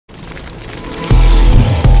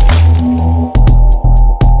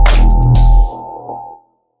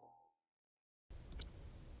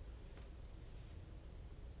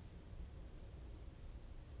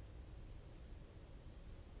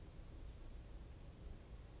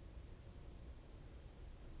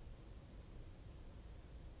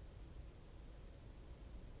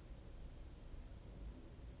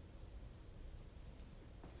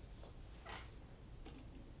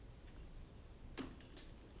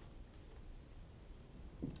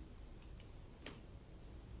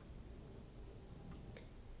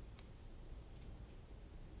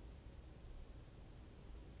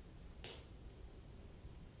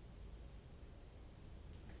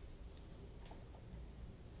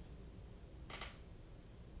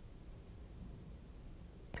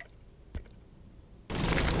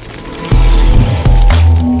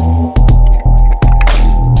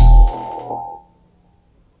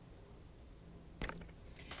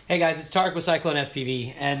Hey guys, it's Tarek with Cyclone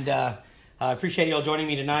FPV, and I appreciate y'all joining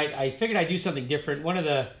me tonight. I figured I'd do something different. One of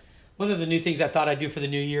the new things I thought I'd do for the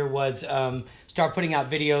new year was start putting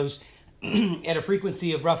out videos at a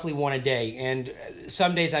frequency of roughly one a day. And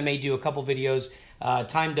some days I may do a couple videos.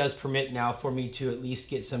 Time does permit now for me to at least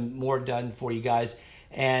get some more done for you guys.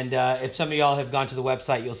 And if some of y'all have gone to the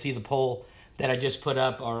website, you'll see the poll that I just put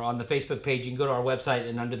up, or on the Facebook page. You can go to our website,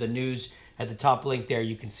 and under the news at the top link there,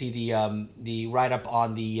 you can see the write-up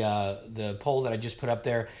on the poll that I just put up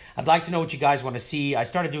there. I'd like to know what you guys want to see. I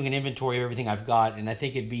started doing an inventory of everything I've got, and I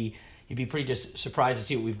think you'd be pretty just surprised to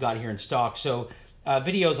see what we've got here in stock. So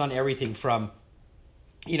videos on everything from,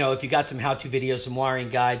 you know, if you got some how-to videos, some wiring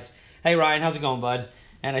guides. Hey Ryan, how's it going, bud?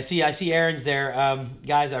 And I see Aaron's there.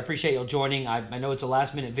 Guys, I appreciate you joining. I know it's a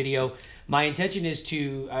last-minute video. My intention is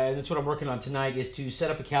to, that's what I'm working on tonight, is to set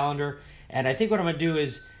up a calendar. And I think what I'm going to do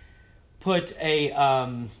is put a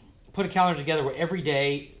calendar together where every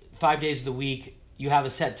day, 5 days of the week, you have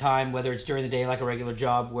a set time, whether it's during the day like a regular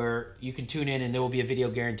job, where you can tune in and there will be a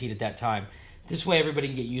video guaranteed at that time. This way everybody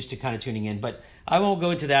can get used to kind of tuning in. But I won't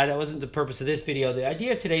go into that. That wasn't the purpose of this video. The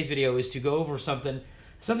idea of today's video is to go over something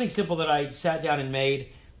simple that I sat down and made.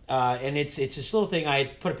 And it's this little thing. I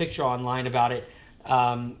put a picture online about it.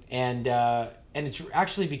 And it's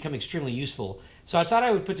actually become extremely useful. So I thought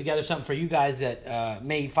I would put together something for you guys that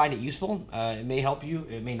may find it useful. It may help you.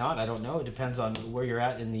 It may not. I don't know. It depends on where you're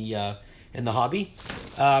at in the hobby.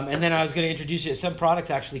 And then I was going to introduce you to some products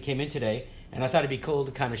actually came in today, and I thought it'd be cool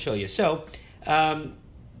to kind of show you. So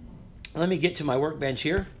let me get to my workbench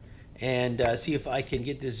here and see if I can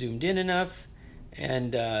get this zoomed in enough.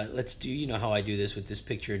 And let's do, you know how I do this with this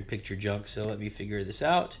picture-in-picture junk. So let me figure this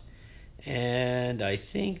out. And I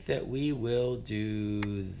think that we will do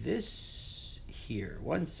this here.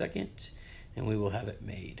 1 second, and we will have it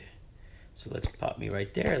made. So let's pop me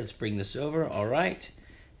right there. Let's bring this over. All right.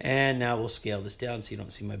 And now we'll scale this down so you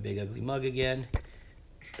don't see my big ugly mug again.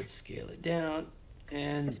 Let's scale it down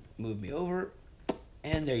and move me over.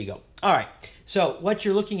 And there you go. All right. So what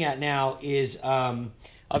you're looking at now is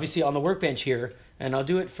obviously on the workbench here, and I'll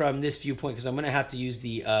do it from this viewpoint because I'm going to have to use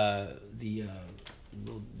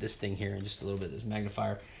this thing here in just a little bit, this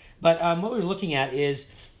magnifier. But what we're looking at is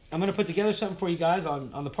I'm going to put together something for you guys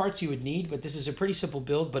on the parts you would need, but this is a pretty simple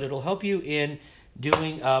build, but it'll help you in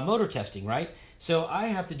doing motor testing, right? So I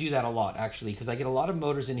have to do that a lot, actually, because I get a lot of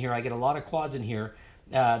motors in here. I get a lot of quads in here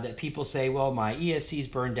that people say, well, my ESC's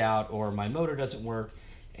burned out or my motor doesn't work,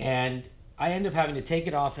 and I end up having to take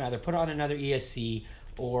it off and either put on another ESC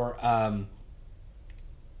or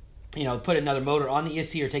you know, put another motor on the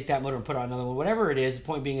ESC or take that motor and put on another one. Whatever it is, the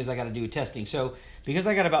point being is I got to do testing. So because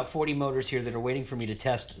I got about 40 motors here that are waiting for me to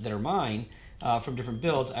test that are mine from different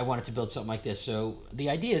builds, I wanted to build something like this. So the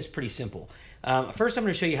idea is pretty simple. First, I'm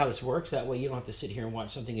going to show you how this works. That way you don't have to sit here and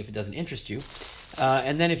watch something if it doesn't interest you.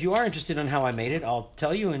 And then if you are interested in how I made it, I'll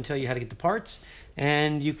tell you and tell you how to get the parts,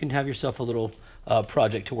 and you can have yourself a little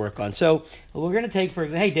project to work on. So we're going to take, for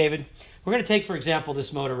example, hey David, we're going to take, for example,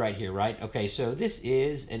 this motor right here, right? Okay, so this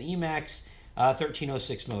is an Emax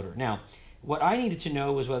 1306 motor. Now, what I needed to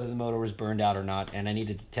know was whether the motor was burned out or not, and I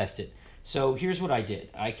needed to test it. So here's what I did.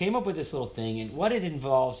 I came up with this little thing, and what it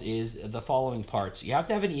involves is the following parts. You have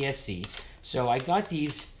to have an ESC. So I got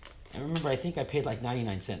these, I remember I think I paid like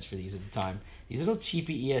 99 cents for these at the time. These little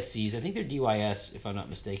cheapy ESCs, I think they're DYS if I'm not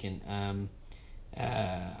mistaken.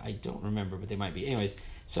 I don't remember, but they might be. Anyways,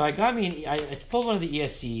 so I pulled one of the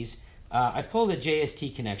ESCs. I pulled a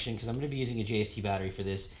JST connection because I'm going to be using a JST battery for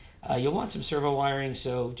this. You'll want some servo wiring,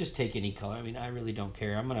 so just take any color. I mean, I really don't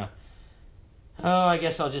care. I'm going to, I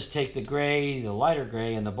guess I'll just take the gray, the lighter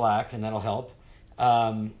gray, and the black, and that'll help.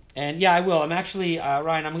 And yeah, I will. I'm actually,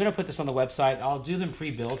 Ryan, I'm going to put this on the website. I'll do them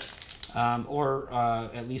pre-built, or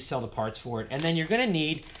at least sell the parts for it. And then you're going to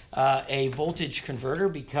need a voltage converter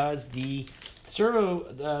because the servo,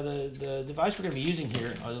 the device we're going to be using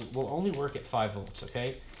here will only work at 5 volts,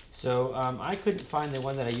 okay? So I couldn't find the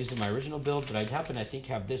one that I used in my original build, but I happen, I think,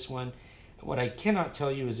 have this one. What I cannot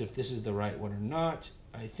tell you is if this is the right one or not.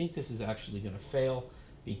 I think this is actually going to fail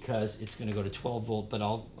because it's going to go to 12 volt, but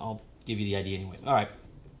I'll give you the idea anyway. All right.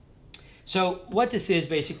 So what this is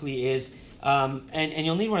basically is, and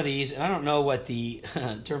you'll need one of these, and I don't know what the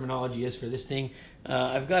terminology is for this thing.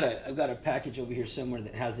 I've got a package over here somewhere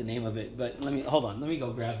that has the name of it, but hold on, let me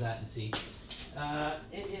go grab that and see.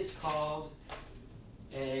 It is called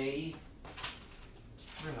I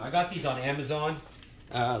don't know, I got these on Amazon,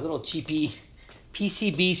 little cheapy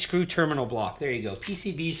PCB screw terminal block. There you go,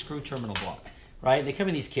 PCB screw terminal block, right? They come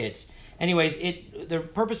in these kits. Anyways, the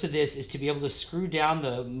purpose of this is to be able to screw down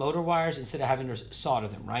the motor wires instead of having to solder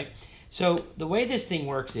them, right? So the way this thing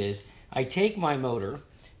works is I take my motor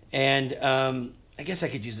And I guess I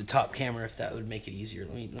could use the top camera if that would make it easier.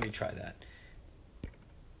 Let me try that.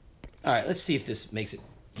 All right, let's see if this makes it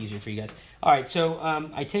easier for you guys. All right, so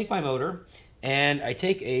I take my motor and I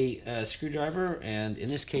take a screwdriver, and in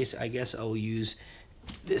this case, I guess I'll use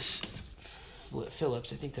this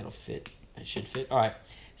Phillips. I think that'll fit. It should fit. All right,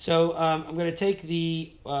 so I'm going to take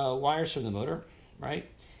the wires from the motor, right?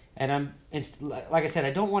 And like I said,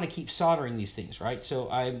 I don't want to keep soldering these things, right? So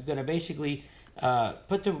I'm going to basically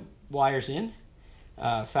put the wires in,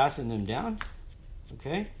 fasten them down,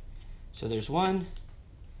 okay? So there's one,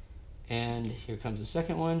 and here comes the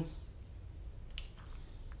second one.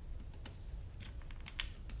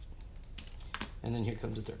 And then here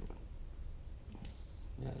comes the third one.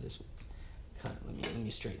 Yeah, this one. Let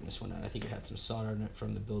me straighten this one out. I think it had some solder in it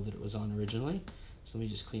from the build that it was on originally. So let me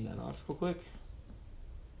just clean that off real quick.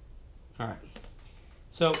 All right.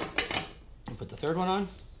 So I'll put the third one on.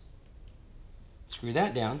 Screw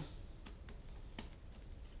that down.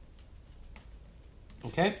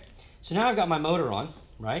 Okay. So now I've got my motor on,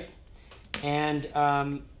 right? And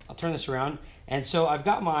I'll turn this around. And so I've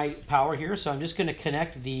got my power here. So I'm just going to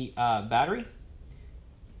connect the battery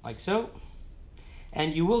like so.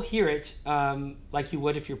 And you will hear it like you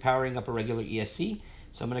would if you're powering up a regular ESC.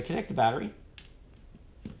 So I'm going to connect the battery.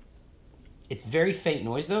 It's very faint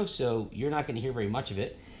noise though, so you're not going to hear very much of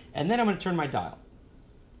it. And then I'm going to turn my dial.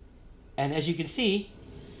 And as you can see,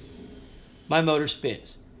 my motor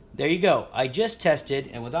spins. There you go. I just tested,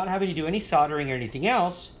 and without having to do any soldering or anything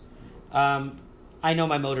else, I know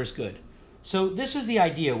my motor's good. So this was the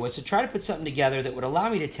idea, was to try to put something together that would allow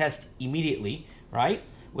me to test immediately, right?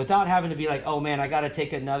 Without having to be like, oh man, I got to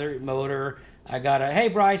take another motor. I got to, hey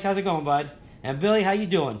Bryce, how's it going, bud? And Billy, how you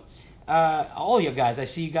doing? All you guys, I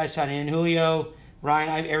see you guys signing in. Julio,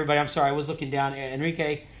 Ryan, everybody, I'm sorry, I was looking down.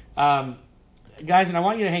 Enrique, guys, and I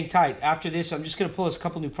want you to hang tight. After this, I'm just going to pull us a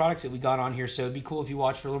couple new products that we got on here, so it'd be cool if you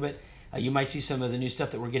watch for a little bit. You might see some of the new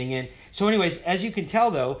stuff that we're getting in. So anyways, as you can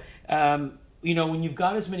tell though, you know, when you've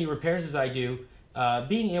got as many repairs as I do,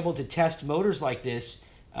 being able to test motors like this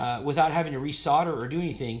without having to resolder or do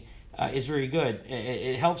anything is very good.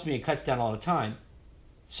 It helps me. It cuts down a lot of time.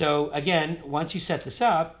 So again, once you set this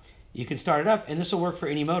up, you can start it up, and this will work for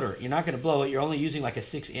any motor. You're not going to blow it. You're only using like a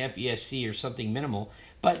 6 amp ESC or something minimal.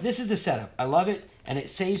 But this is the setup. I love it, and it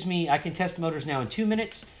saves me. I can test motors now in 2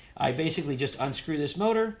 minutes. I basically just unscrew this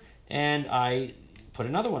motor, and I put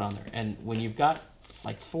another one on there. And when you've got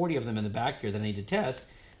like 40 of them in the back here that I need to test,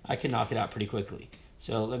 I can knock it out pretty quickly.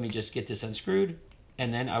 So let me just get this unscrewed,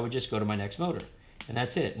 and then I would just go to my next motor. And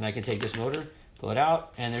that's it. And I can take this motor, pull it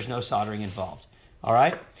out, and there's no soldering involved. All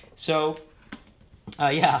right? So,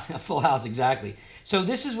 yeah, a full house, exactly. So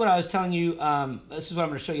this is what I was telling you. This is what I'm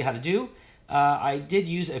going to show you how to do. I did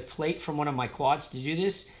use a plate from one of my quads to do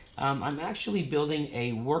this. I'm actually building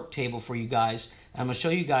a work table for you guys. I'm going to show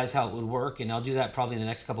you guys how it would work, and I'll do that probably in the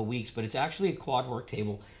next couple weeks, but it's actually a quad work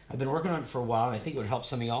table. I've been working on it for a while, and I think it would help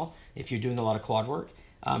some of y'all if you're doing a lot of quad work.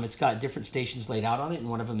 It's got different stations laid out on it, and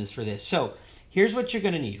one of them is for this. So here's what you're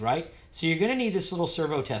going to need, right? So you're going to need this little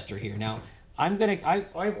servo tester here. Now,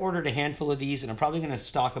 I've ordered a handful of these, and I'm probably going to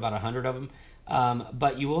stock about 100 of them.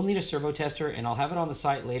 But you will need a servo tester, and I'll have it on the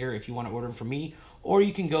site later if you want to order them from me. Or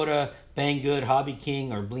you can go to Banggood, Hobby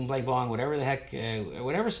King, or Bling Blang Blong, whatever the heck,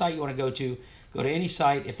 whatever site you want to go to. Go to any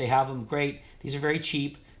site. If they have them, great. These are very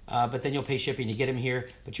cheap, but then you'll pay shipping to get them here.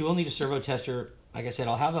 But you will need a servo tester. Like I said,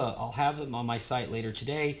 I'll have them on my site later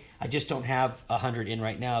today. I just don't have 100 in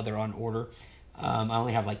right now. They're on order. I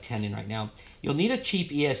only have like 10 in right now. You'll need a cheap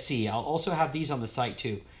ESC. I'll also have these on the site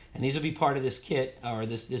too. And these will be part of this kit or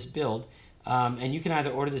this build. And you can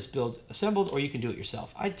either order this build assembled or you can do it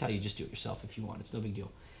yourself. I'd tell you just do it yourself if you want. It's no big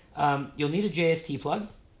deal. You'll need a JST plug,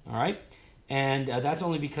 all right? And that's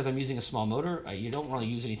only because I'm using a small motor. You don't want to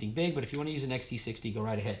use anything big, but if you want to use an XT60, go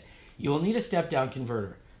right ahead. You will need a step-down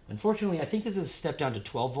converter. Unfortunately, I think this is a step-down to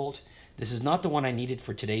 12 volt. This is not the one I needed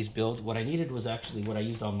for today's build. What I needed was actually what I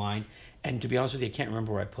used on mine. And to be honest with you, I can't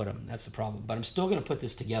remember where I put them. That's the problem. But I'm still going to put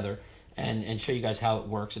this together and show you guys how it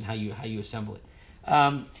works and how you assemble it.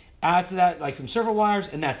 After that, like some servo wires,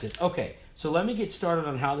 and that's it. Okay, so let me get started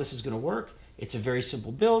on how this is going to work. It's a very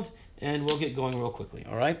simple build, and we'll get going real quickly,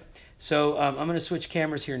 all right? So I'm going to switch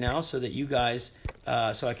cameras here now so that you guys,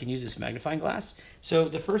 so I can use this magnifying glass. So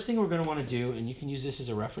the first thing we're going to want to do, and you can use this as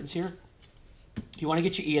a reference here, you want to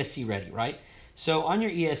get your ESC ready, right? So on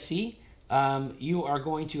your ESC, you are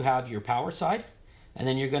going to have your power side, and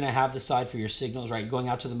then you're going to have the side for your signals, right, going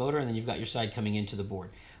out to the motor, and then you've got your side coming into the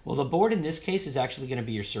board. Well, the board in this case is actually going to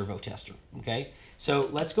be your servo tester, okay? So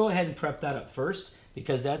let's go ahead and prep that up first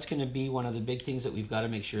because that's going to be one of the big things that we've got to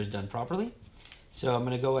make sure is done properly. So I'm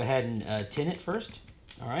going to go ahead and tin it first,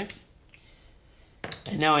 All right.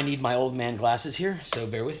 And now I need my old man glasses here, so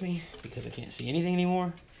bear with me because I can't see anything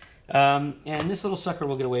anymore. And this little sucker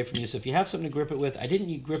will get away from you. So if you have something to grip it with, I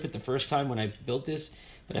didn't grip it the first time when I built this,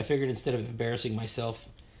 but I figured instead of embarrassing myself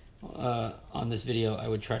on this video, I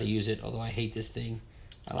would try to use it. Although I hate this thing,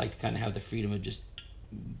 I like to kind of have the freedom of just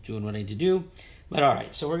doing what I need to do. But all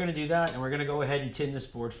right, so we're going to do that, and we're going to go ahead and tin this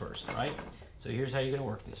board first. All right. So here's how you're going to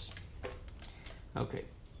work this. Okay.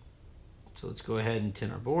 So let's go ahead and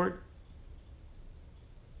tin our board.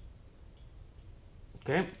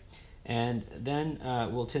 Okay. And then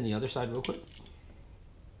we'll tin the other side real quick.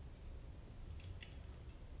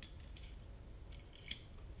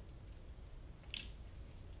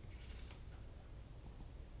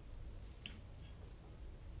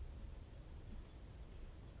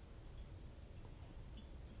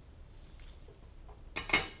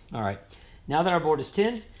 All right, now that our board is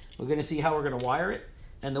tinned, we're going to see how we're going to wire it.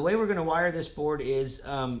 And the way we're going to wire this board is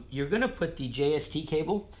you're going to put the JST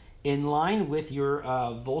cable in line with your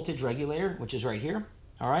voltage regulator, which is right here.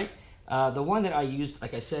 All right. The one that I used,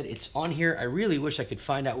 like I said, it's on here. I really wish I could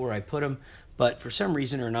find out where I put them, but for some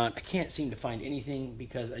reason or not, I can't seem to find anything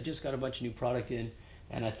because I just got a bunch of new product in,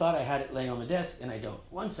 and I thought I had it laying on the desk, and I don't.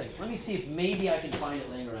 One second. Let me see if maybe I can find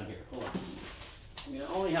it laying around here. Hold on. I mean, I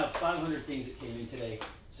only have 500 things that came in today,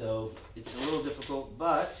 so it's a little difficult,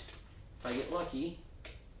 but if I get lucky,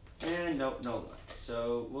 and no luck.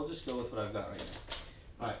 So we'll just go with what I've got right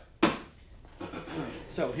now. All right.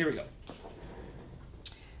 So here we go.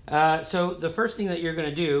 So the first thing that you're going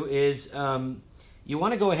to do is you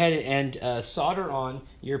want to go ahead and solder on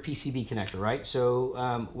your PCB connector, right?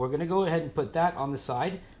 So we're going to go ahead and put that on the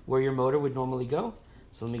side where your motor would normally go.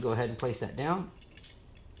 So let me go ahead and place that down.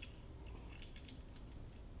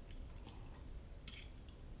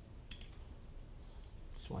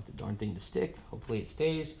 Just want the darn thing to stick. Hopefully it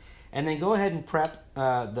stays. And then go ahead and prep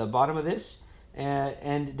the bottom of this.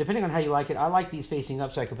 And depending on how you like it, I like these facing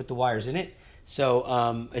up so I can put the wires in it.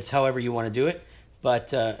 So it's however you want to do it.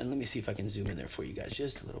 But and let me see if I can zoom in there for you guys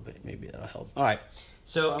just a little bit. Maybe that'll help. All right.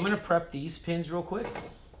 So I'm going to prep these pins real quick.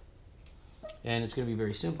 And it's going to be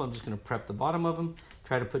very simple. I'm just going to prep the bottom of them.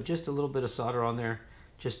 Try to put just a little bit of solder on there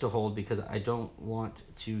just to hold because I don't want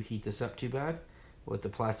to heat this up too bad with the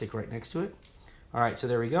plastic right next to it. All right. So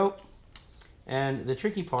there we go. And the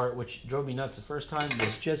tricky part, which drove me nuts the first time,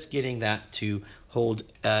 was just getting that to hold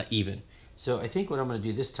even. So I think what I'm going to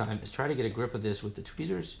do this time is try to get a grip of this with the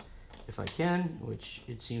tweezers, if I can, which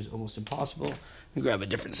it seems almost impossible. Let me grab a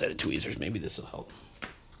different set of tweezers. Maybe this will help.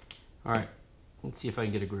 All right. Let's see if I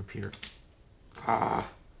can get a grip here. Ah.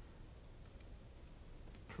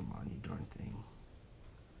 Come on, you darn thing.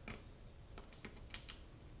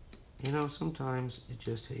 You know, sometimes it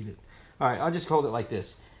just hate it. All right, I'll just hold it like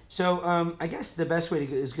this. So I guess the best way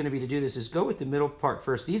is going to be to do this is go with the middle part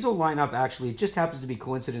first. These will line up actually. It just happens to be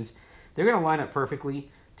coincidence. They're going to line up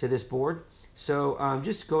perfectly to this board. So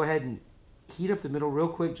just go ahead and heat up the middle real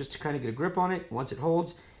quick just to kind of get a grip on it. Once it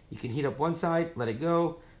holds, you can heat up one side, let it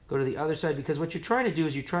go to the other side. Because what you're trying to do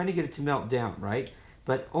is you're trying to get it to melt down, right?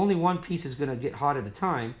 But only one piece is going to get hot at a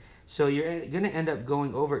time. So you're going to end up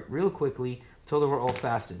going over it real quickly until they're all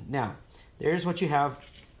fastened. Now, there's what you have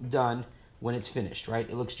done when it's finished, right?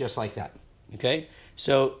 It looks just like that, okay?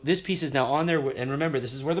 So this piece is now on there, and remember,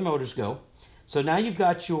 this is where the motors go. So now you've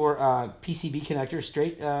got your PCB connector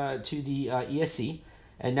straight to the ESC,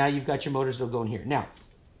 and now you've got your motors that will go in here. Now,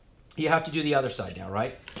 you have to do the other side now,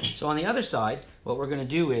 right? So on the other side, what we're gonna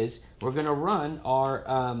do is we're gonna run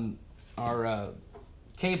our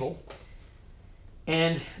cable,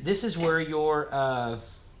 and this is where your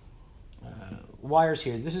wires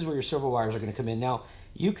here, this is where your servo wires are gonna come in. Now,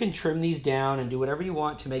 you can trim these down and do whatever you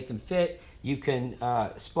want to make them fit. You can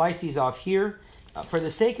splice these off here. For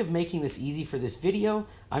the sake of making this easy for this video,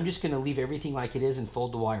 I'm just going to leave everything like it is and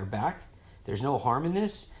fold the wire back. There's no harm in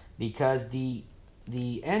this because the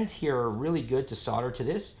ends here are really good to solder to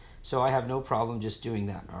this, so I have no problem just doing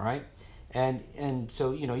that, all right? And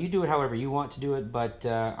so, you know, you do it however you want to do it, but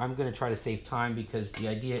I'm going to try to save time because the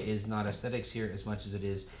idea is not aesthetics here as much as it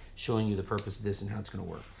is showing you the purpose of this and how it's going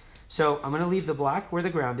to work. So I'm going to leave the black where the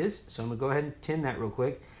ground is. So I'm going to go ahead and tin that real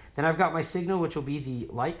quick. Then I've got my signal, which will be the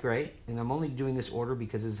light gray. And I'm only doing this order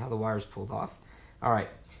because this is how the wire's pulled off. All right.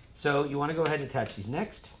 So you want to go ahead and attach these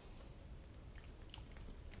next.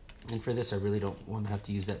 And for this, I really don't want to have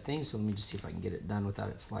to use that thing. So let me just see if I can get it done without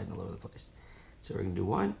it sliding all over the place. So we're going to do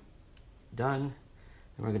one. Done. And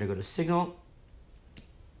we're going to go to signal.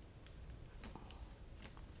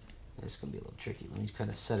 It's going to be a little tricky. Let me kind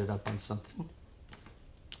of set it up on something.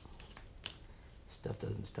 Stuff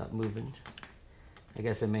doesn't stop moving. I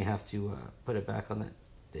guess I may have to put it back on that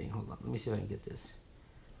thing. Hold on. Let me see if I can get this.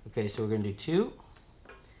 Okay, so we're going to do 2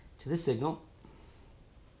 to the signal.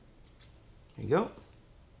 There you go.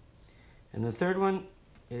 And the third one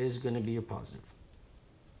is going to be your positive.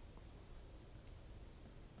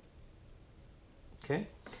 Okay.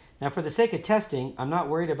 Now for the sake of testing, I'm not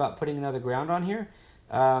worried about putting another ground on here.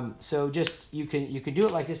 So just, you can do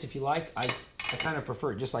it like this if you like. I kind of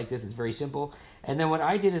prefer it just like this. It's very simple. And then what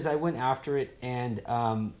I did is I went after it and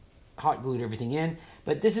hot glued everything in.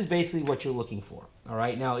 But this is basically what you're looking for. All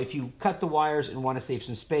right. Now, if you cut the wires and want to save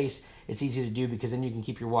some space, it's easy to do because then you can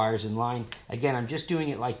keep your wires in line. Again, I'm just doing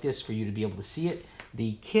it like this for you to be able to see it.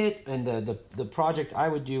 The kit and the project I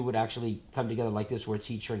would do would actually come together like this, where it's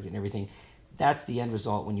heat shrink and everything. That's the end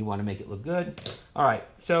result when you want to make it look good. All right.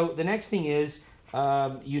 So the next thing is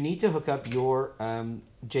you need to hook up your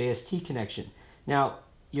JST connection. Now,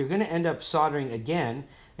 you're going to end up soldering again,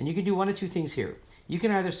 and you can do one of two things here. You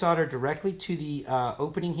can either solder directly to the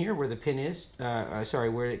opening here where the pin is,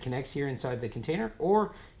 where it connects here inside the container,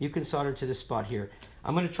 or you can solder to this spot here.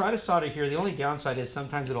 I'm going to try to solder here. The only downside is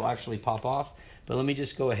sometimes it'll actually pop off, but let me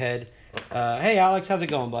just go ahead. Hey, Alex, how's it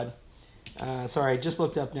going, bud? Sorry, I just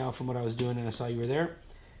looked up now from what I was doing and I saw you were there.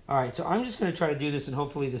 All right, so I'm just going to try to do this, and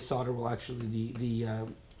hopefully the solder will actually,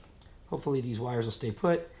 hopefully these wires will stay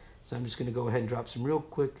put. So I'm just going to go ahead and drop some real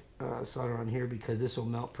quick solder on here because this will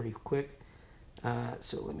melt pretty quick.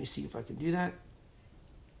 So let me see if I can do that.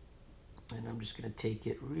 And I'm just going to take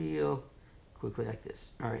it real quickly like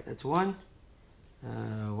this. All right, that's one.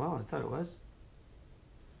 Well, I thought it was.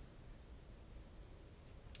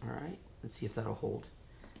 All right, let's see if that'll hold.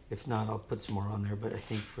 If not, I'll put some more on there, but I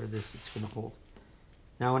think for this, it's going to hold.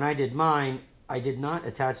 Now, when I did mine, I did not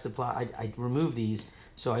attach the I removed these,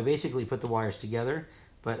 so I basically put the wires together.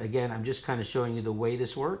 But again, I'm just kind of showing you the way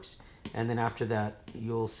this works. And then after that,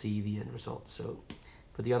 you'll see the end result. So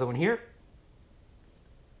put the other one here.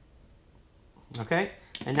 Okay,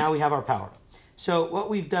 and now we have our power. So what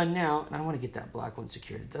we've done now, and I want to get that black one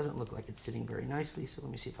secured. It doesn't look like it's sitting very nicely, so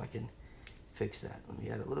let me see if I can fix that. Let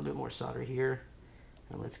me add a little bit more solder here,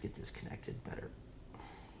 and let's get this connected better.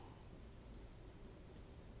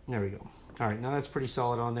 There we go. All right, now that's pretty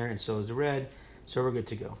solid on there, and so is the red, so we're good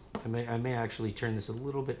to go. I may actually turn this a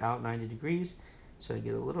little bit out 90 degrees so I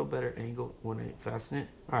get a little better angle when I fasten it.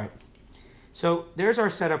 All right, so there's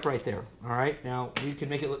our setup right there. All right, now you can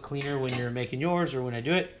make it look cleaner when you're making yours or when I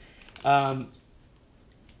do it. All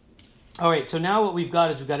right, so now what we've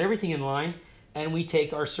got is we've got everything in line, and we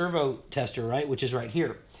take our servo tester, right, which is right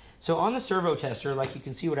here. So on the servo tester, like you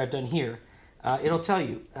can see what I've done here, it'll tell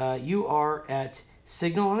you you are at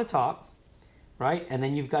signal on the top, right, and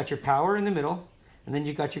then you've got your power in the middle, and then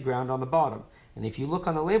you've got your ground on the bottom. And if you look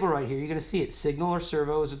on the label right here, you're going to see it. Signal or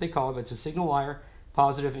servo is what they call it, but it's a signal wire,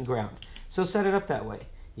 positive and ground. So set it up that way.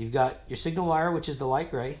 You've got your signal wire, which is the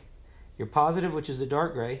light gray, your positive, which is the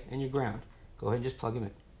dark gray, and your ground. Go ahead and just plug them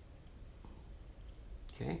in.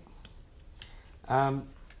 Okay.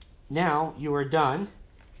 Now you are done,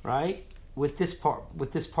 right, with this part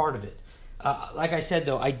of it. Like I said,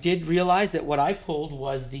 though, I did realize that what I pulled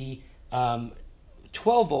was the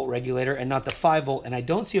 12-volt regulator and not the 5-volt, and I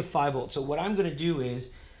don't see a 5-volt. So what I'm going to do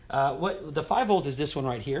is, the 5-volt is this one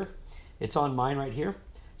right here. It's on mine right here.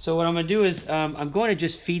 So what I'm going to do is I'm going to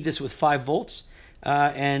just feed this with 5 volts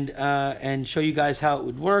and show you guys how it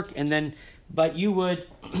would work. And then, but you would,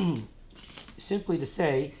 simply to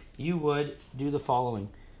say, you would do the following.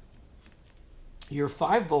 Your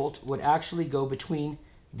 5-volt would actually go between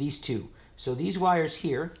these two. So these wires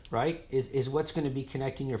here, right, is what's going to be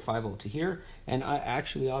connecting your 5-volt to here. And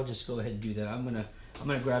I'll just go ahead and do that. I'm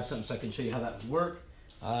gonna grab something so I can show you how that would work.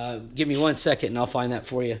 Give me 1 second and I'll find that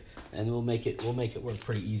for you, and we'll make it work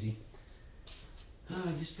pretty easy.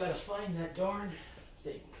 I just gotta find that darn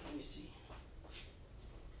thing. Let me see.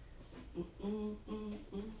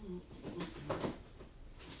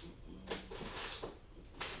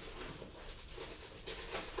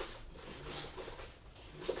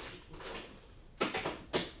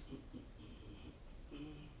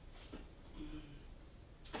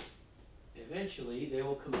 Eventually, they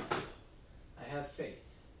will come up. I have faith.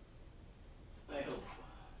 I hope.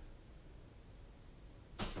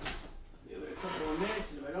 I'll give it a couple more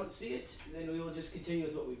minutes, and if I don't see it, then we will just continue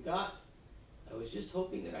with what we've got. I was just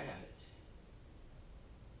hoping that I had it.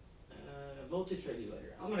 Voltage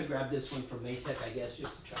regulator. I'm going to grab this one from Maytech, I guess,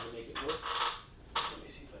 just to try to make it work. Let me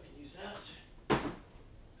see if I can use that.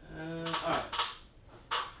 All right.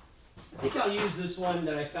 I think I'll use this one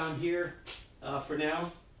that I found here for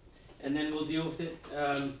now, and then we'll deal with it.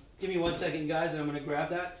 Give me 1 second, guys, and I'm going to grab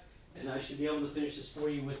that, and I should be able to finish this for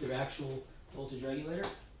you with their actual voltage regulator.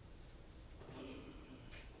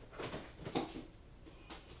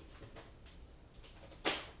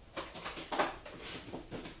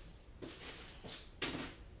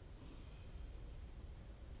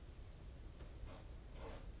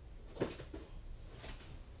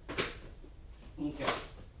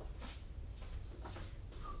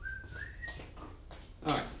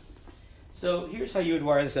 So here's how you would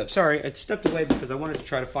wire this up. Sorry, I stepped away because I wanted to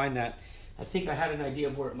try to find that. I think I had an idea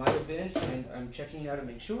of where it might have been, and I'm checking now to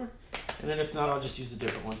make sure. And then if not, I'll just use a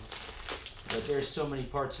different one. But there's so many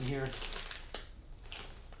parts in here.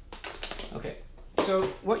 Okay, so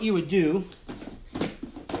what you would do,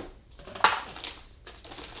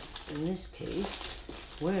 in this case,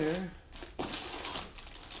 where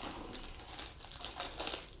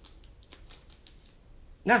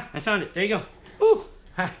nah, I found it. There you go. Ooh,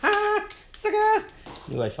 ha ha, sucker.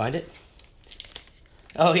 Knew I'd find it.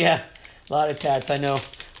 Oh yeah, a lot of tats. I know.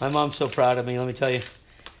 My mom's so proud of me. Let me tell you,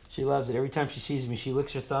 she loves it. Every time she sees me, she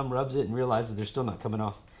licks her thumb, rubs it, and realizes they're still not coming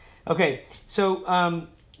off. Okay, so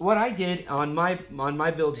what I did on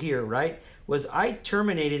my build here, right, was I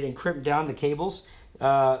terminated and crimped down the cables.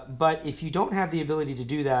 But if you don't have the ability to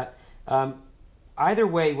do that, either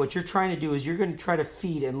way, what you're trying to do is you're going to try to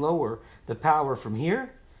feed and lower the power from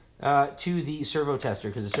here to the servo tester,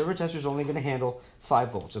 because the servo tester is only going to handle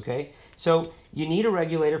 5 volts, okay? So you need a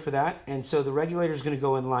regulator for that, and so the regulator is going to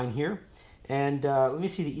go in line here. And let me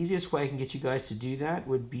see, the easiest way I can get you guys to do that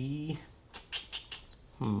would be,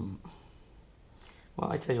 well,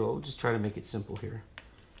 I tell you what, we'll just try to make it simple here.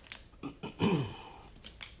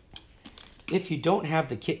 If you don't have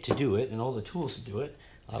the kit to do it and all the tools to do it,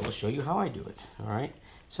 I will show you how I do it, all right?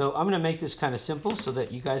 So I'm gonna make this kind of simple so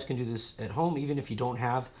that you guys can do this at home, even if you don't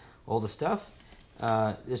have all the stuff.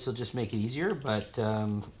 This will just make it easier, but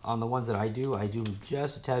on the ones that I do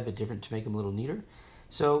just a tad bit different to make them a little neater.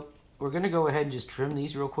 So we're gonna go ahead and just trim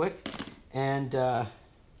these real quick, and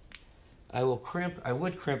I would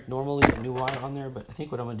crimp normally a new wire on there, but I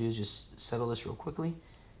think what I'm gonna do is just settle this real quickly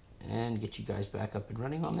and get you guys back up and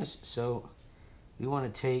running on this. So we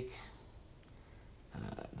want to take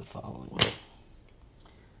the following.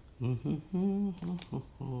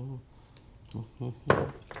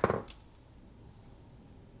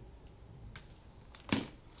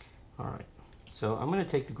 All right, so I'm going to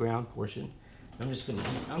take the ground portion. I'm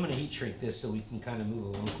going to heat shrink this so we can kind of move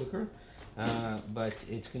along quicker, but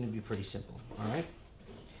it's going to be pretty simple. All right.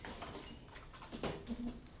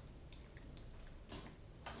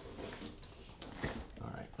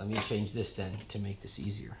 Let me change this then to make this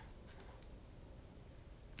easier.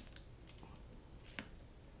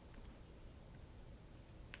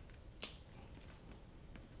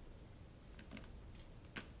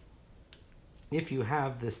 If you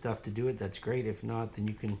have this stuff to do it, that's great. If not, then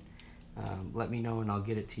you can let me know and I'll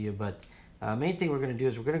get it to you. But main thing we're going to do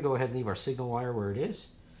is we're going to go ahead and leave our signal wire where it is.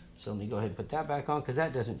 So let me go ahead and put that back on, because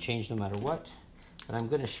that doesn't change no matter what. But I'm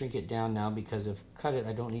going to shrink it down now, because if cut it,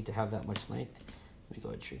 I don't need to have that much length. Let me go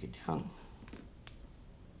ahead and shrink it down.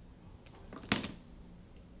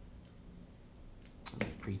 Let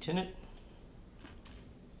me pre-tin it.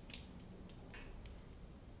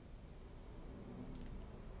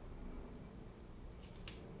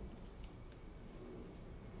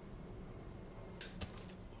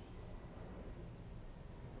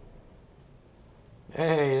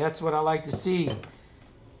 Hey, that's what I like to see.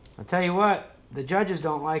 I'll tell you what, the judges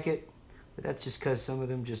don't like it, but that's just because some of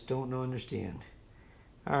them just don't understand.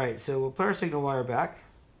 All right, so we'll put our signal wire back,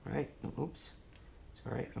 right? Oops,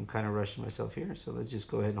 sorry, I'm kind of rushing myself here, so let's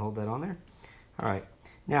just go ahead and hold that on there. All right,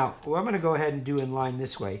 now what I'm going to go ahead and do in line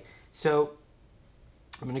this way. So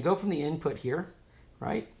I'm going to go from the input here,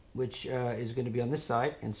 right, which is going to be on this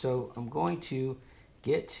side, and so I'm going to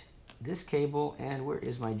get this cable, and where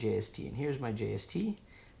is my JST? And here's my JST,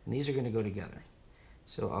 and these are going to go together.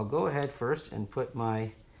 So I'll go ahead first and put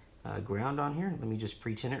my ground on here. Let me just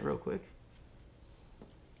pre-tin it real quick.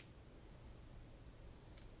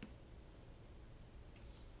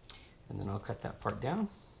 And then I'll cut that part down.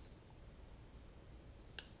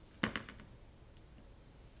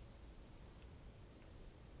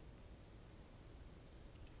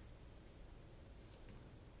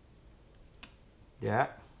 Yeah,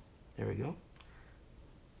 there we go.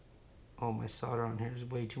 Oh, my solder on here is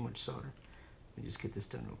way too much solder. Let me just get this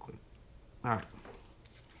done real quick. All right,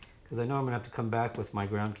 because I know I'm gonna have to come back with my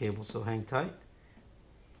ground cable, so hang tight.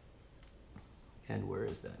 And where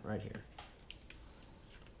is that? Right here.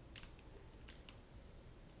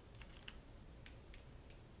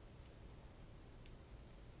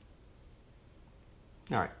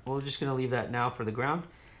 All right, well, we're just gonna leave that now for the ground,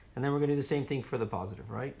 and then we're gonna do the same thing for the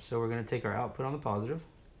positive, right? So we're gonna take our output on the positive,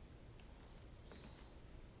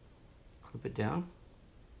 clip it down,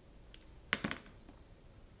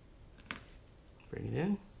 bring it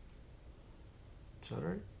in,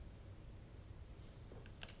 solder it.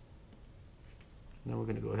 And then we're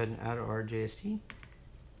gonna go ahead and add our JST.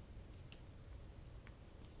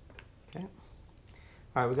 Okay.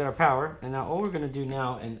 All right, we got our power, and now all we're gonna do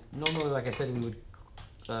now, and normally, like I said, we would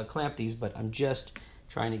clamp these, but I'm just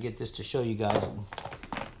trying to get this to show you guys.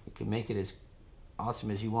 You can make it as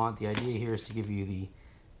awesome as you want. The idea here is to give you the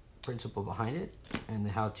principle behind it and the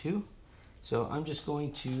how-to. So I'm just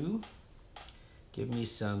going to give me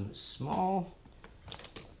some small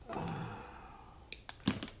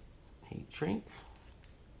heat shrink.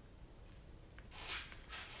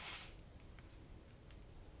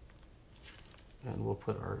 And we'll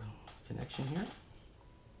put our connection here.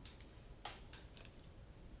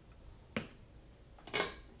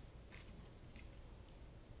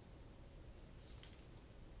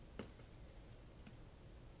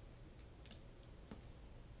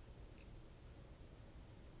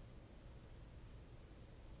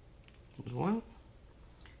 There's one.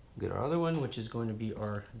 We'll get our other one, which is going to be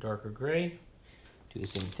our darker gray. Do the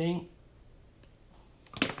same thing.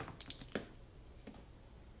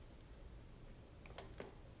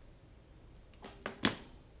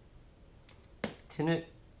 Tin it.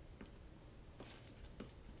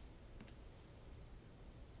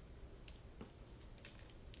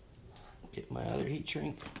 Get my other heat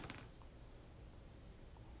shrink.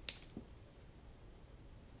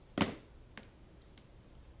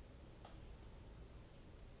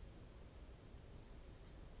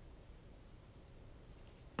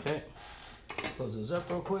 Okay, close this up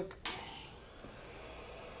real quick.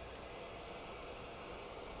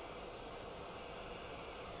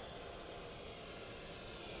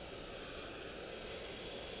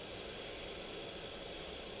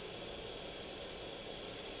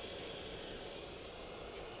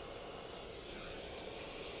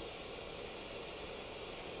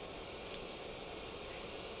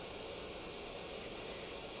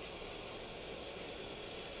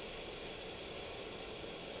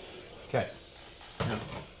 Okay,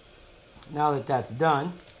 now that that's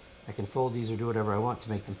done, I can fold these or do whatever I want to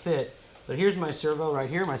make them fit. But here's my servo right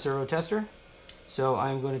here, my servo tester. So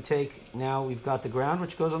I'm going to take, now we've got the ground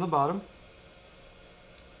which goes on the bottom.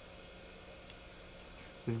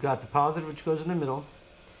 We've got the positive which goes in the middle.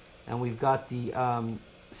 And we've got the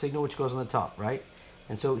signal which goes on the top, right?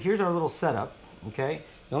 And so here's our little setup, okay?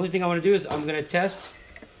 The only thing I want to do is I'm going to test.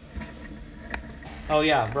 Oh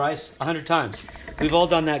yeah, Bryce, 100 times. We've all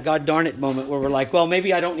done that god darn it moment where we're like, well,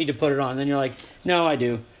 maybe I don't need to put it on. And then you're like, no, I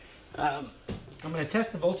do. I'm going to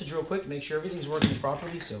test the voltage real quick, make sure everything's working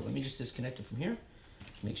properly. So let me just disconnect it from here.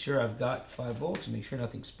 Make sure I've got 5 volts, and make sure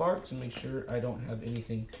nothing sparks, and make sure I don't have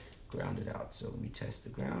anything grounded out. So let me test the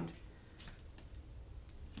ground.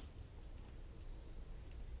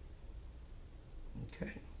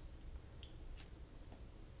 Okay.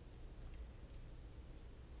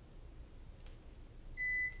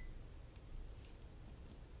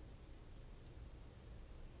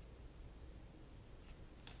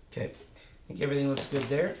 Okay, I think everything looks good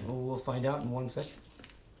there. We'll find out in 1 second.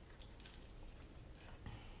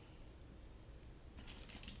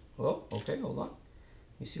 Well, okay, hold on.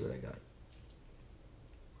 Let me see what I got.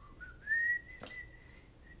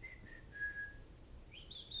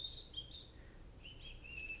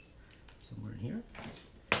 Somewhere in here.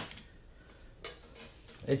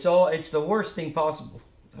 It's the worst thing possible.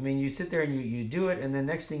 I mean, you sit there and you do it, and then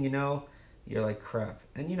next thing you know, you're like, crap.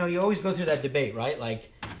 And you know, you always go through that debate, right?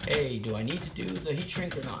 Like, hey, do I need to do the heat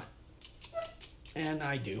shrink or not? And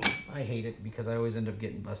I do. I hate it because I always end up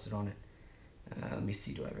getting busted on it. Let me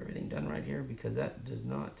see, do I have everything done right here? Because that does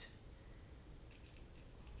not.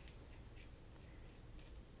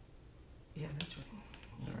 Yeah, that's right.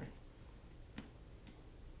 All right.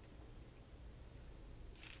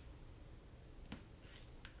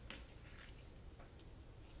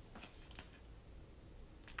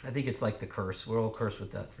 I think it's like the curse. We're all cursed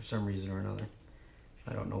with that for some reason or another.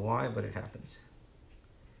 I don't know why, but it happens.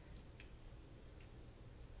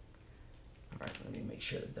 All right, let me make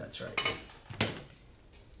sure that that's right.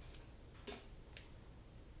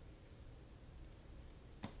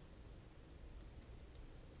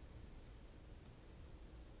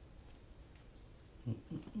 Let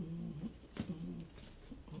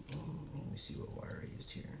me see what wire I used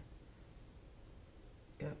here.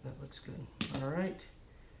 Yep, that looks good. All right.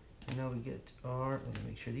 And now we get our, let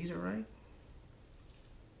me make sure these are right.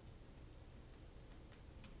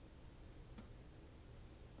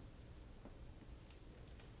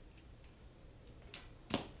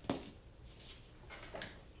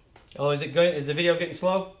 Oh, is it good? Is the video getting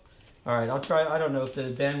slow? All right, I'll try. I don't know if the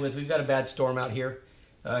bandwidth, we've got a bad storm out here.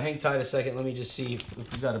 Hang tight a second. Let me just see if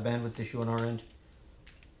we've got a bandwidth issue on our end.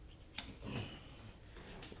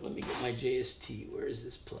 Let me get my JST. Where is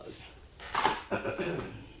this plug?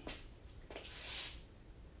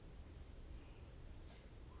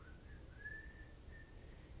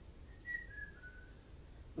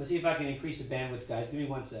 Let's see if I can increase the bandwidth, guys. Give me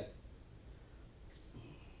 1 sec.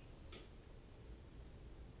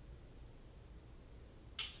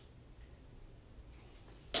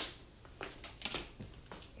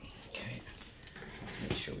 Okay, let's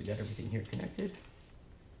make sure we got everything here connected.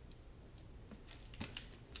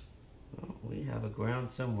 Well, we have a ground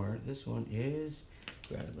somewhere. This one is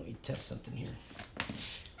grounded. Let me test something here.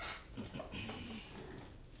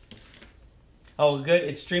 Oh, good.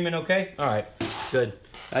 It's streaming okay? All right, good.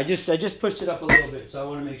 I just pushed it up a little bit, so I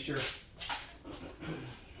want to make sure.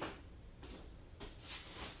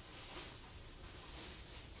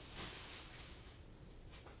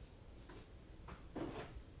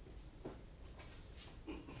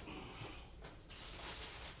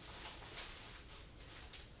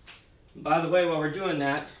 By the way, while we're doing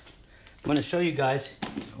that, I'm going to show you guys.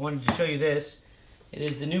 I wanted to show you this. It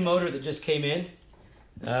is the new motor that just came in.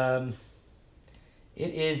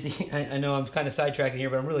 It is the, I know I'm kind of sidetracking here,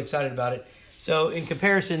 but I'm really excited about it. So in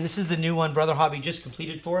comparison, this is the new one Brother Hobby just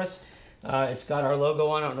completed for us. It's got our logo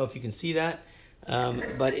on. I don't know if you can see that,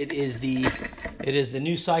 but it is the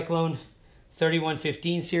new Cyclone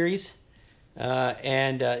 3115 series,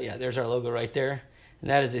 yeah, there's our logo right there, and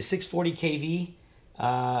that is a 640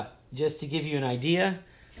 kV. Just to give you an idea,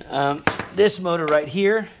 this motor right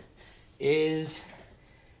here is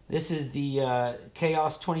the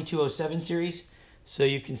Chaos 2207 series. So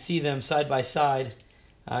you can see them side by side.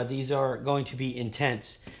 These are going to be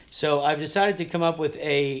intense. So I've decided to come up with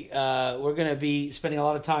a, we're going to be spending a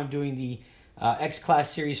lot of time doing the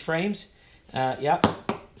X-Class series frames. Yeah,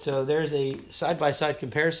 so there's a side-by-side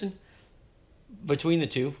comparison between the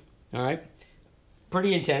two. All right,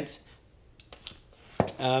 pretty intense.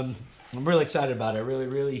 I'm really excited about it. I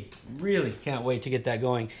really can't wait to get that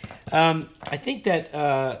going. I think that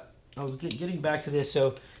I was getting back to this. So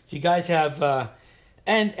if you guys have,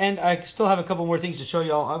 and I still have a couple more things to show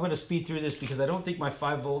y'all. I'm going to speed through this because I don't think my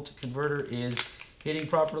 5-volt converter is hitting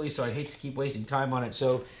properly, so I hate to keep wasting time on it.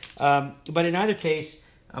 So, but in either case,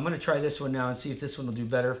 I'm going to try this one now and see if this one will do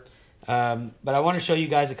better. But I want to show you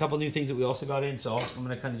guys a couple new things that we also got in, so I'm going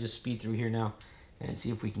to kind of just speed through here now and see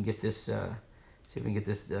if we can get this,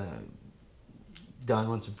 done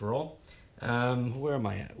once and for all. Where am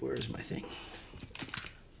I at? Where is my thing?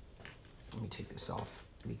 Let me take this off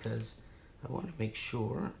because I want to make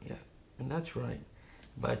sure. Yeah, and that's right.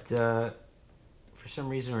 But for some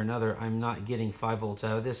reason or another, I'm not getting 5 volts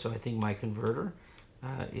out of this, so I think my converter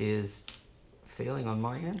is failing on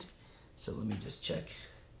my end. So let me just check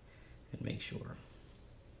and make sure.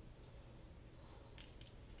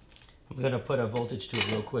 I'm going to put a voltage to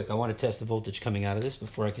it real quick. I want to test the voltage coming out of this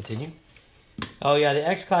before I continue. Oh yeah, the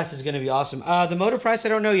X-Class is going to be awesome. The motor price I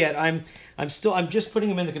don't know yet. I'm just putting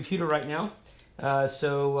them in the computer right now.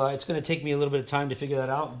 So it's going to take me a little bit of time to figure that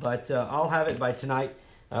out, but I'll have it by tonight,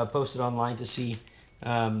 posted online to see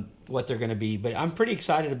what they're going to be. But I'm pretty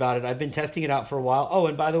excited about it. I've been testing it out for a while. Oh,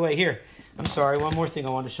 and by the way, here, I'm sorry, one more thing I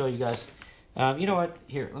want to show you guys. You know what?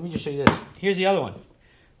 Here, let me just show you this. Here's the other one.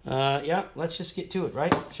 Yeah, let's just get to it,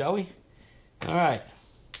 right? Shall we? All right.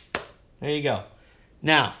 There you go.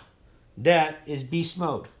 Now, that is beast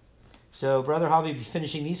mode. So Brother Hobby will be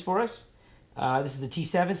finishing these for us. This is the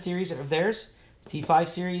T7 series of theirs, T5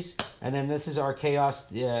 series, and then this is our Chaos.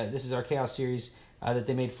 This is our Chaos series that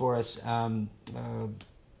they made for us earlier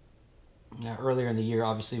in the year.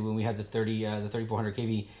 Obviously, when we had the 3400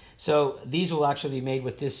 kV. So these will actually be made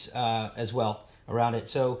with this as well around it.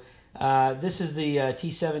 So this is the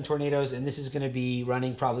T7 Tornadoes, and this is going to be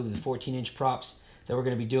running probably the 14-inch props that we're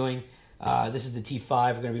going to be doing. This is the T5.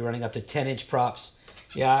 We're going to be running up to 10-inch props.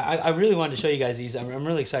 Yeah, I really wanted to show you guys these. I'm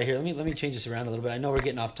really excited here. Let me change this around a little bit. I know we're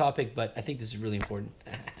getting off topic, but I think this is really important.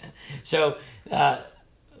 So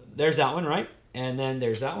there's that one, right? And then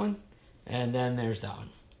there's that one, and then there's that one.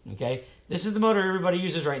 Okay, this is the motor everybody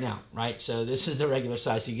uses right now, right? So this is the regular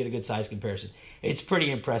size, so you get a good size comparison. It's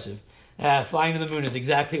pretty impressive. Flying to the moon is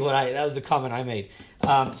exactly what that was the comment I made.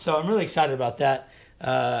 So I'm really excited about that.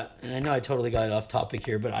 And I know I totally got it off topic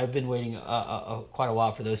here, but I've been waiting quite a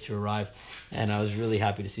while for those to arrive, and I was really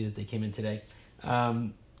happy to see that they came in today.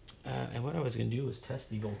 And what I was going to do was test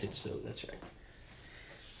the voltage, so that's right.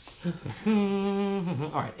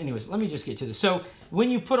 All right, anyways, let me just get to this. So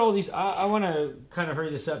when you put all these, I want to kind of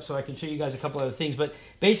hurry this up so I can show you guys a couple other things, but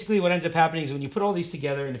basically what ends up happening is when you put all these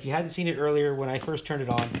together, and if you hadn't seen it earlier when I first turned it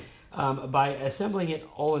on, by assembling it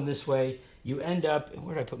all in this way, you end up,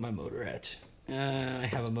 where did I put my motor at? I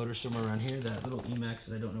have a motor somewhere around here, that little Emax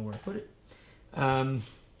that I don't know where to put it.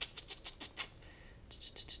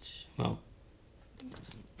 Well,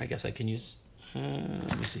 I guess I can use,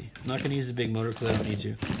 let me see. I'm not going to use the big motor because I don't need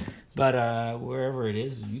to. but wherever it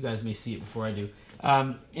is, you guys may see it before I do.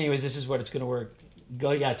 Anyways, this is what it's going to work.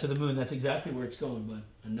 Go, yeah, to the moon. That's exactly where it's going, bud.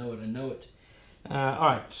 I know it. I know it. All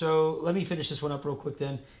right, so let me finish this one up real quick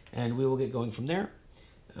then, and we will get going from there.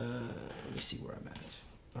 Let me see where I'm at.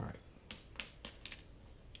 All right.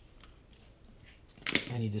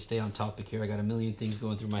 I need to stay on topic here. I got a million things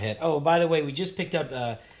going through my head. Oh, by the way, we just picked up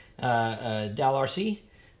DAL RC.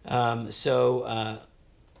 So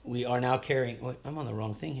we are now carrying... Oh, I'm on the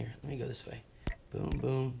wrong thing here. Let me go this way. Boom,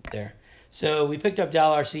 boom, there. So we picked up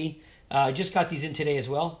DAL RC. I just got these in today as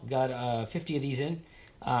well. Got 50 of these in.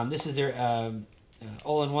 This is their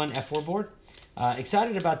all-in-one F4 board.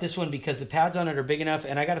 Excited about this one because the pads on it are big enough,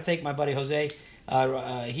 and I got to thank my buddy Jose.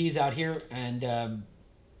 He's out here, and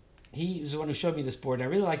he was the one who showed me this board, and I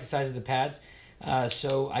really like the size of the pads,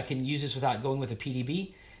 so I can use this without going with a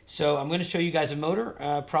PDB. So I'm going to show you guys a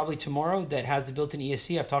motor probably tomorrow that has the built-in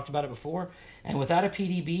ESC. I've talked about it before. And without a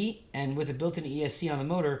PDB and with a built-in ESC on the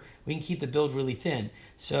motor, we can keep the build really thin.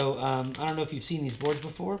 So I don't know if you've seen these boards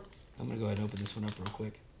before. I'm going to go ahead and open this one up real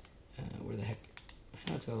quick. Where the heck? I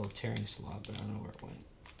know it's got a little tearing slot, but I don't know where it went.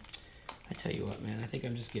 I tell you what, man, I think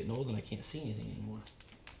I'm just getting old and I can't see anything anymore.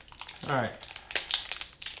 All right.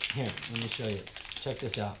 Here, let me show you. Check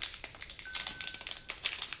this out.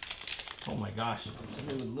 Oh my gosh.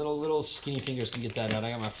 Somebody with little skinny fingers can get that out.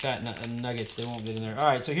 I got my fat nuggets. They won't get in there. All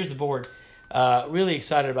right, so here's the board. Really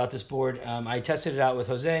excited about this board. I tested it out with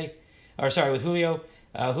with Julio.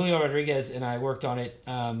 Julio Rodriguez and I worked on it,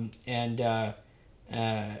 and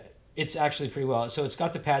it's actually pretty well. So it's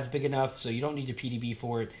got the pads big enough, so you don't need a PDB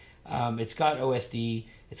for it. It's got OSD.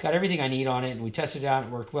 It's got everything I need on it, and we tested it out. It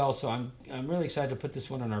worked well, so I'm really excited to put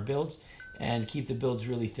this one on our builds and keep the builds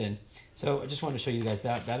really thin. So I just wanted to show you guys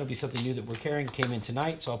that. That'll be something new that we're carrying. Came in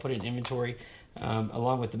tonight, so I'll put it in inventory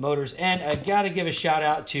along with the motors. And I got to give a shout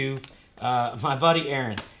out to my buddy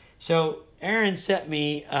Aaron. So Aaron sent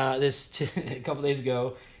me this a couple days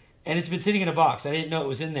ago, and it's been sitting in a box. I didn't know it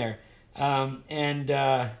was in there. And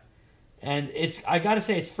it's, I got to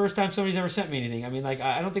say, it's the first time somebody's ever sent me anything. I mean, like,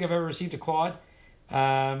 I don't think I've ever received a quad.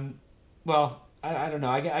 Well, I don't know.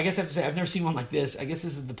 I guess I have to say I've never seen one like this. I guess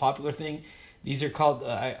this is the popular thing. These are called,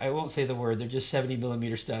 I won't say the word, they're just 70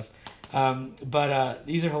 millimeter stuff. But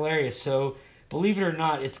these are hilarious. So believe it or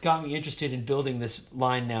not, it's got me interested in building this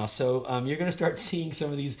line now. So you're going to start seeing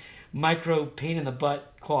some of these micro pain in the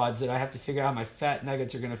butt quads that I have to figure out how my fat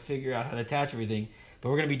nuggets are going to figure out how to attach everything. But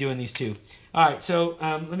we're going to be doing these too. All right, so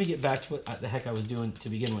let me get back to what the heck I was doing to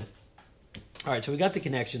begin with. All right, so we got the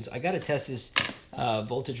connections. I got to test this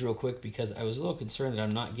voltage real quick because I was a little concerned that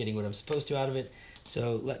I'm not getting what I'm supposed to out of it.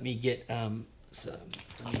 So let me get let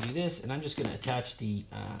me do this, and I'm just going to attach the.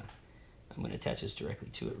 I'm going to attach this directly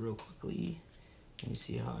to it real quickly. Let me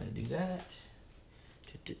see how I do that.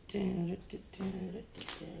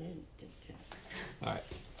 All right,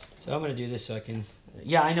 so I'm going to do this so I can.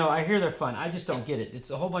 Yeah, I know. I hear they're fun. I just don't get it.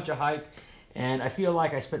 It's a whole bunch of hype, and I feel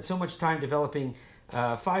like I spent so much time developing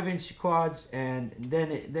 5-inch quads, and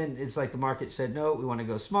then it's like the market said no, we want to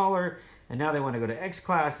go smaller, and now they want to go to X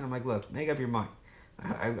class, and I'm like, look, make up your mind.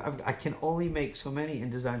 I can only make so many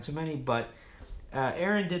and design so many, but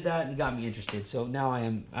Aaron did that and got me interested. So now I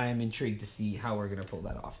am intrigued to see how we're gonna pull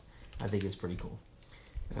that off. I think it's pretty cool.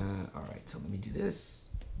 All right, so let me do this.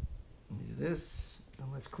 Let me do this.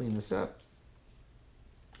 And let's clean this up.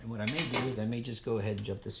 And what I may do is I may just go ahead and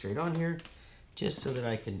jump this straight on here, just so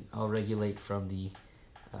that I'll regulate from the.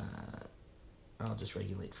 I'll just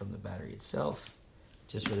regulate from the battery itself,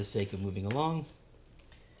 just for the sake of moving along.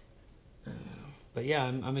 But yeah,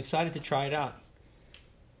 I'm excited to try it out.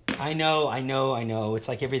 I know. It's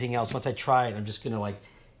like everything else. Once I try it, I'm just going to like...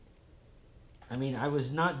 I mean, I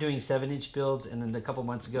was not doing 7-inch builds, and then a couple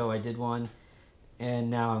months ago I did one.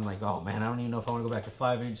 And now I'm like, oh man, I don't even know if I want to go back to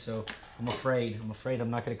 5-inch, so I'm afraid. I'm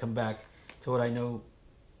not going to come back to what I know,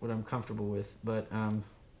 what I'm comfortable with. But we'll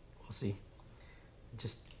see.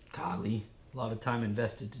 Just, golly, a lot of time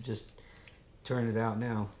invested to just turn it out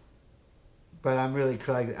now. But I'm really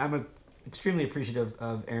excited. Extremely appreciative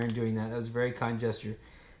of Aaron doing that. That was a very kind gesture,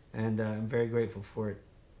 and I'm very grateful for it.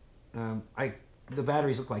 The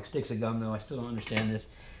batteries look like sticks of gum, though. I still don't understand this.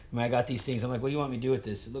 I mean, I got these things. I'm like, what do you want me to do with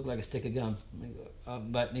this? It looked like a stick of gum.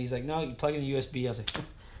 But he's like, no, you plug in a USB. I was like,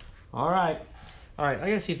 all right. I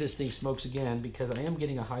gotta see if this thing smokes again, because I am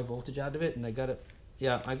getting a high voltage out of it, and I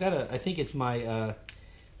think it's my,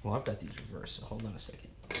 well, I've got these reversed, so hold on a second.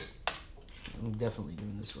 I'm definitely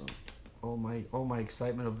doing this wrong. All my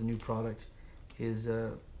excitement of the new product is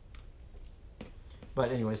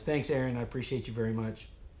but anyways, thanks Aaron, I appreciate you very much.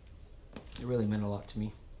 It really meant a lot to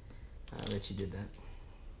me that you did that.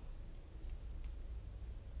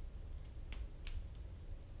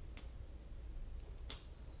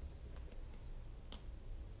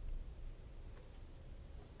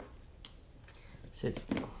 Sit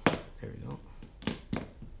still. There we go.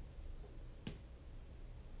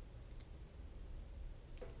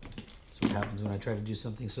 That's what happens when I try to do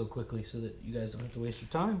something so quickly so that you guys don't have to waste your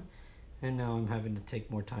time. And now I'm having to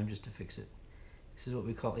take more time just to fix it. This is what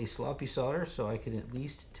we call a sloppy solder, so I can at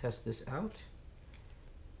least test this out.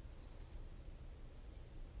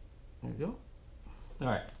 There we go. All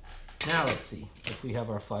right, now let's see if we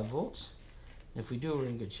have our 5 volts. If we do, we're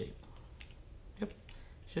in good shape. Yep,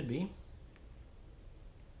 should be.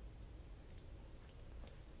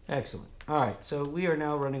 Excellent. All right, so we are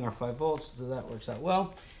now running our 5 volts, so that works out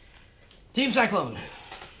well. Team Cyclone.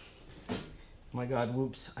 Oh my God,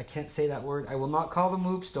 whoops. I can't say that word. I will not call them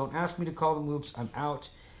whoops. Don't ask me to call them whoops. I'm out.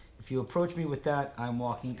 If you approach me with that, I'm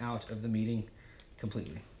walking out of the meeting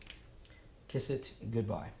completely. Kiss it,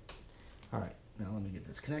 goodbye. All right, now let me get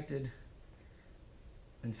this connected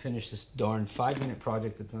and finish this darn 5-minute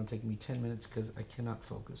project that's now taking me 10 minutes because I cannot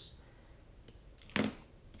focus.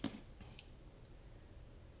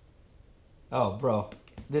 Oh, bro,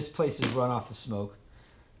 this place is run off of smoke.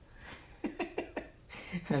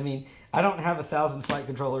 I mean, I don't have 1,000 flight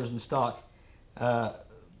controllers in stock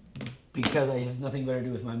because I have nothing better to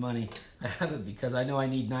do with my money. I have it because I know I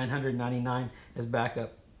need 999 as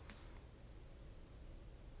backup.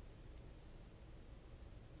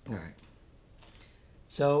 All right.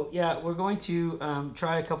 So, yeah, we're going to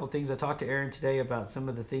try a couple things. I talked to Aaron today about some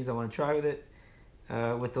of the things I want to try with it,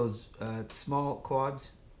 with those small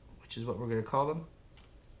quads, which is what we're going to call them.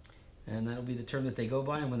 And that'll be the term that they go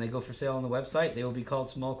by. And when they go for sale on the website, they will be called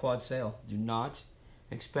small quad sale. Do not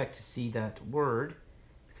expect to see that word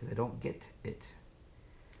because I don't get it.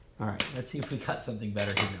 All right, let's see if we got something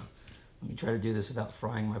better here now. Let me try to do this without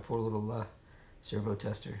frying my poor little servo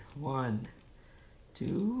tester. 1,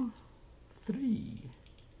 2, 3.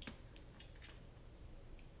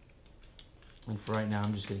 And for right now,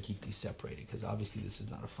 I'm just going to keep these separated because obviously this is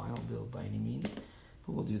not a final build by any means.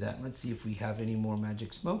 But we'll do that. Let's see if we have any more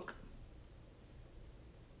magic smoke.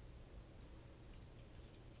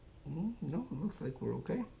 No, it looks like we're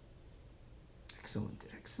okay. Excellent,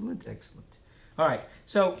 excellent, excellent. All right,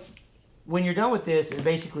 so when you're done with this, and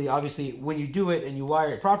basically, obviously, when you do it and you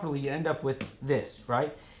wire it properly, you end up with this,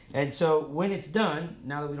 right? And so when it's done,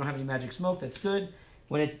 now that we don't have any magic smoke, that's good.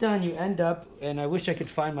 When it's done, you end up, and I wish I could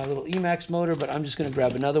find my little Emax motor, but I'm just going to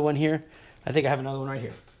grab another one here. I think I have another one right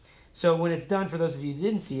here. So when it's done, for those of you who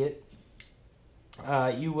didn't see it,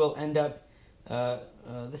 you will end up,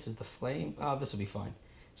 this is the flame. Oh, this will be fine.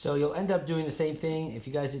 So you'll end up doing the same thing. If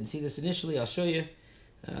you guys didn't see this initially, I'll show you.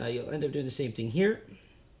 You'll end up doing the same thing here.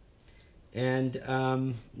 And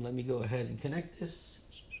let me go ahead and connect this.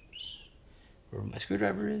 Where my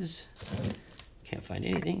screwdriver is. Can't find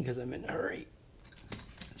anything because I'm in a hurry.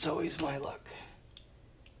 It's always my luck.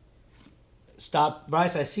 Stop,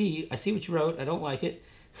 Bryce, I see what you wrote. I don't like it.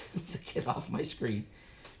 So get off my screen.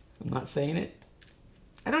 I'm not saying it.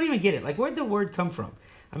 I don't even get it. Like, where'd the word come from?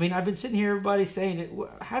 I mean, I've been sitting here, everybody saying it.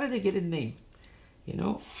 How did they get a name? You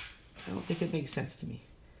know, I don't think it makes sense to me.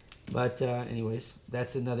 But anyways,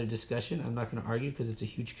 that's another discussion. I'm not going to argue because it's a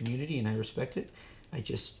huge community and I respect it. I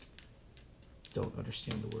just don't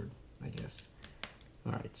understand the word, I guess.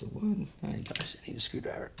 All right, so one. Oh, gosh, I need a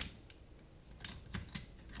screwdriver.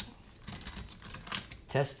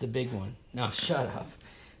 Test the big one. No, shut up.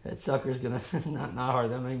 That sucker's gonna not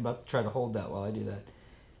hard. I'm not even about to try to hold that while I do that.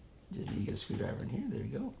 Just need to get a screwdriver in here. There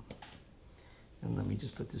you go. And let me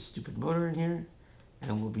just put this stupid motor in here,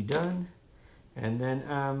 and we'll be done. And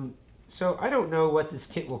then, so I don't know what this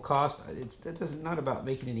kit will cost. It's not about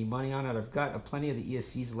making any money on it. I've got plenty of the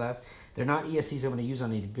ESCs left. They're not ESCs I'm going to use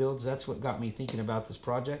on any builds. That's what got me thinking about this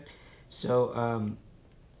project. So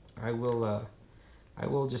I will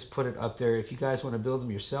just put it up there. If you guys want to build them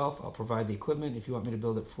yourself, I'll provide the equipment. If you want me to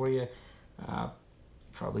build it for you,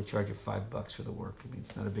 probably charge you $5 for the work. I mean,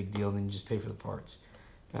 it's not a big deal, and then you just pay for the parts.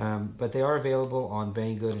 But they are available on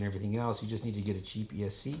Banggood and everything else. You just need to get a cheap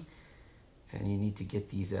ESC, and you need to get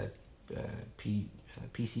these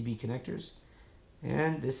PCB connectors.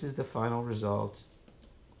 And this is the final result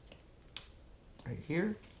right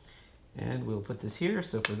here. And we'll put this here.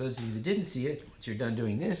 So for those of you that didn't see it, once you're done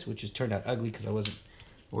doing this, which has turned out ugly because I wasn't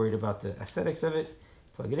worried about the aesthetics of it,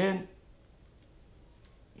 plug it in,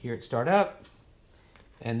 hear it start up,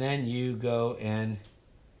 and then you go and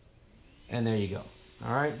there you go.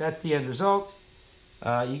 All right, that's the end result.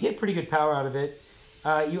 You get pretty good power out of it.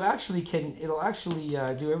 You actually can, it'll actually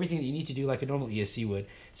do everything that you need to do like a normal ESC would.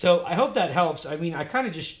 So I hope that helps. I mean, I kind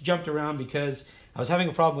of just jumped around because I was having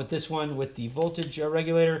a problem with this one with the voltage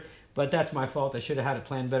regulator, but that's my fault. I should have had it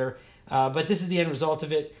planned better. But this is the end result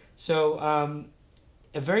of it. So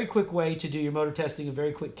a very quick way to do your motor testing, a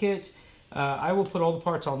very quick kit. I will put all the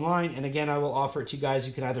parts online, and again, I will offer it to you guys.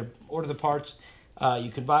 You can either order the parts,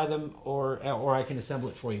 you can buy them, or I can assemble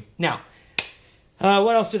it for you. Now,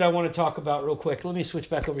 what else did I want to talk about real quick? Let me switch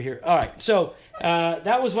back over here. All right, so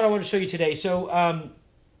that was what I wanted to show you today. So,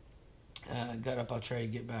 got up, I'll try to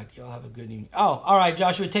get back. Y'all have a good evening. Oh, all right,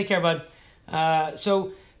 Joshua, take care, bud.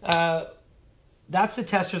 That's the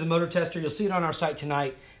tester, the motor tester. You'll see it on our site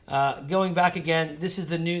tonight. Going back again, this is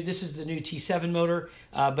the new T7 motor,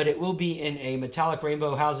 but it will be in a metallic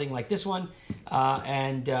rainbow housing like this one,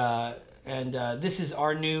 and this is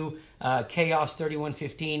our new Chaos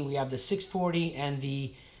 3115. We have the 640 and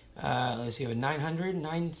the let's see, we have a 900,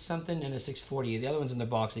 9 something, and a 640. The other one's in the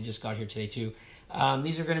box. They just got here today too.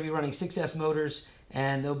 These are going to be running 6S motors,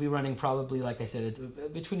 and they'll be running probably, like I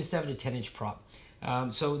said, between a 7 to 10 inch prop.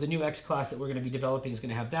 So the new X class that we're going to be developing is going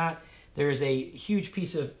to have that. There is a huge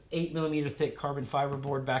piece of 8mm thick carbon fiber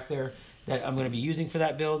board back there that I'm going to be using for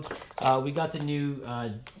that build. We got the new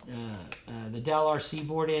the Dell RC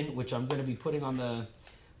board in, which I'm going to be putting on the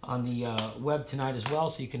web tonight as well,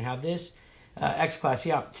 so you can have this X class.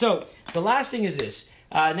 Yeah. So the last thing is this.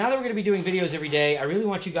 Now that we're going to be doing videos every day, I really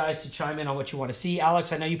want you guys to chime in on what you want to see.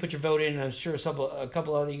 Alex, I know you put your vote in, and I'm sure a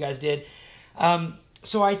couple other you guys did.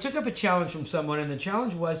 So I took up a challenge from someone, and the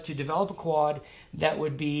challenge was to develop a quad that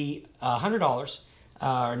would be $100 or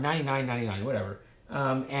 $99.99, whatever.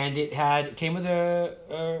 And it came with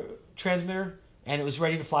a transmitter, and it was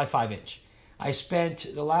ready to fly 5-inch. I spent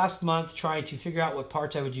the last month trying to figure out what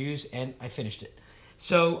parts I would use, and I finished it.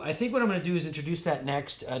 So I think what I'm going to do is introduce that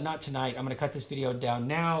next. Not tonight. I'm going to cut this video down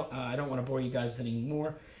now. I don't want to bore you guys with any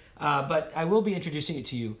more, but I will be introducing it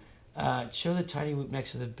to you. Show the tiny whoop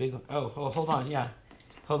next to the big one. Oh, hold on. Yeah.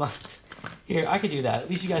 Hold on. Here, I could do that. At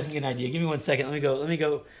least you guys can get an idea. Give me 1 second. Let me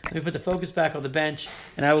put the focus back on the bench,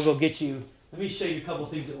 and I will go get you. Let me show you a couple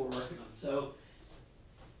things that we're working on. So,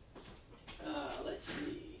 let's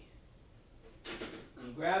see.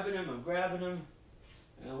 I'm grabbing them.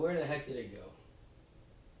 Where the heck did it go?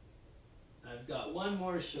 I've got one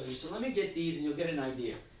more to show you. So let me get these, and you'll get an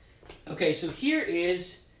idea. Okay, so here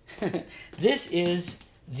is, this is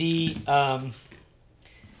the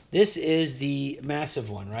massive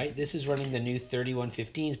one, right? This is running the new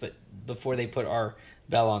 3115s, but before they put our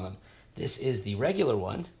bell on them. This is the regular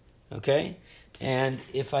one, okay? And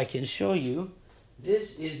if I can show you,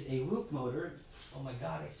 this is a whoop motor. Oh my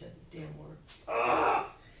God, I said the damn word.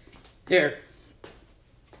 Ah! Here.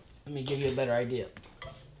 Let me give you a better idea.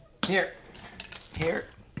 Here.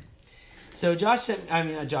 So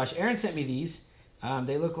Aaron sent me these.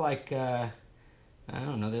 They look like, I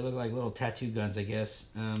don't know, they look like little tattoo guns, I guess.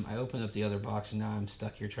 I opened up the other box, and now I'm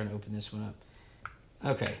stuck here trying to open this one up.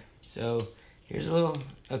 Okay, so here's a little,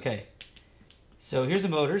 okay. So here's the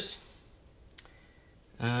motors.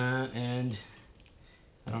 And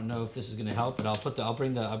I don't know if this is going to help, but I'll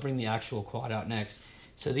bring the actual quad out next.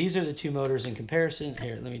 So these are the two motors in comparison.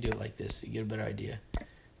 Here, let me do it like this so you get a better idea.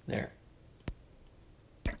 There.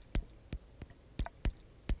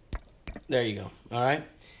 There you go. All right.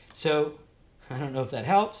 So I don't know if that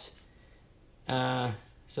helps.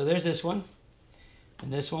 So there's this one,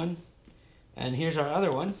 and this one, and here's our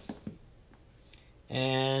other one.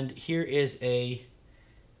 And here is it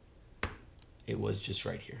was just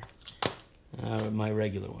right here. My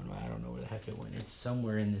regular one. I don't know where the heck it went. It's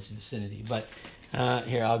somewhere in this vicinity. But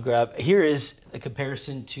here is a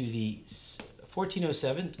comparison to the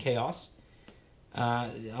 1407 Chaos.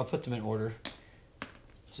 I'll put them in order.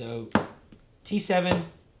 So T7,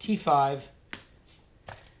 T5.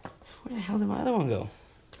 Where the hell did my other one go?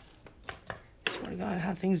 I swear to God,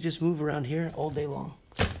 how things just move around here all day long.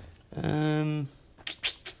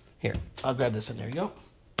 Here, I'll grab this one. There you go.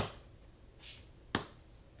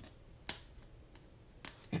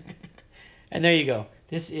 And there you go.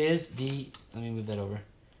 This is let me move that over.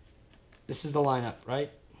 This is the lineup,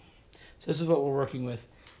 right? So this is what we're working with.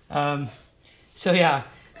 So yeah,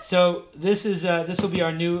 so this will be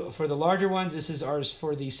our new, for the larger ones. This is ours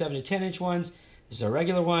for the 7 to 10 inch ones. This is our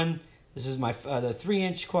regular one. This is my the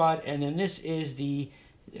 3-inch quad, and then this is the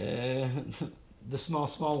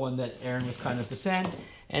small one that Aaron was kind enough to send.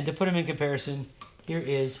 And to put them in comparison, here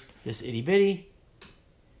is this itty bitty.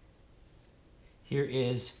 Here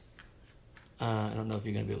is, I don't know if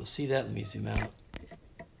you're going to be able to see that. Let me zoom out.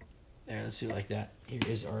 There, let's do it like that. Here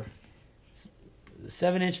is the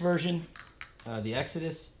 7-inch version, the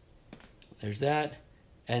Exodus. There's that.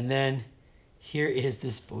 And then here is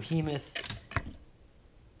this behemoth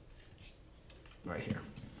right here.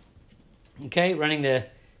 Okay, running the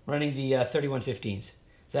 3115s. Does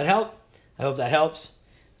that help? I hope that helps.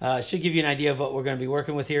 Should give you an idea of what we're going to be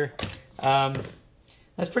working with here.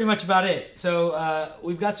 Let that's pretty much about it. So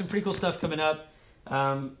we've got some pretty cool stuff coming up.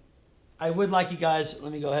 I would like you guys,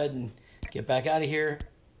 let me go ahead and get back out of here.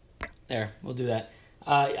 There, we'll do that.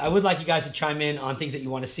 I would like you guys to chime in on things that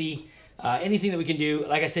you want to see. Anything that we can do.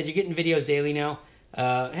 Like I said, you're getting videos daily now.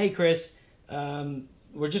 Hey, Chris,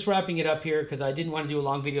 we're just wrapping it up here because I didn't want to do a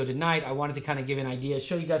long video tonight. I wanted to kind of give an idea,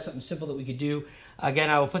 show you guys something simple that we could do.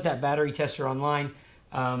 Again, I will put that battery tester online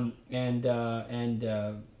and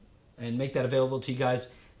make that available to you guys.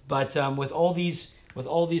 But with all these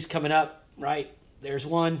coming up, right? There's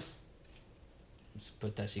one. Let's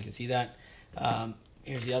put that so you can see that.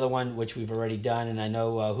 Here's the other one, which we've already done, and I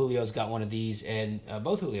know Julio's got one of these, and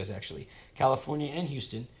both Julios actually, California and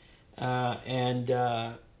Houston, and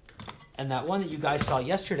that one that you guys saw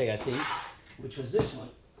yesterday, I think, which was this one.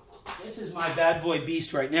 This is my bad boy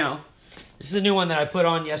beast right now. This is a new one that I put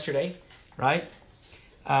on yesterday, right?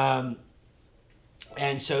 And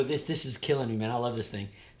so this is killing me, man. I love this thing.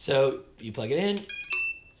 So you plug it in.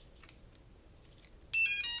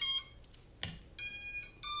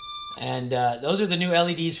 And those are the new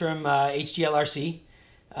LEDs from HGLRC.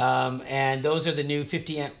 And those are the new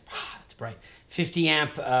 50 amp, it's bright, 50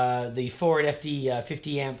 amp, the Ford FD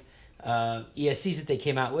 50 amp ESCs that they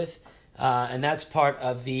came out with. And that's part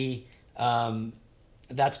of the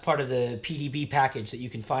PDB package that you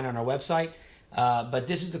can find on our website. But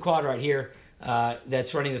this is the quad right here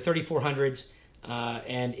that's running the 3400s.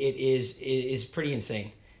 And it is pretty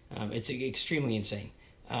insane. It's extremely insane.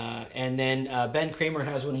 And then Ben Kramer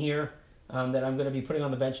has one here that I'm going to be putting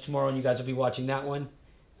on the bench tomorrow, and you guys will be watching that one.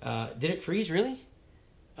 Did it freeze, really?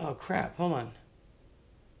 Oh, crap. Hold on.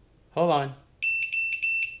 Hold on.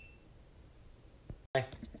 Let's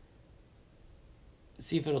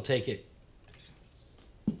see if it'll take it.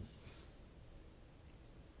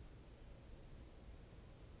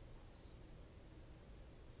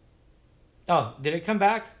 Oh, did it come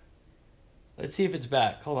back? Let's see if it's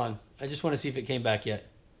back. Hold on. I just want to see if it came back yet.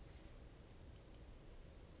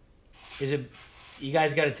 Is it? You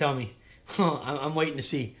guys got to tell me. I'm waiting to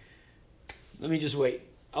see. Let me just wait.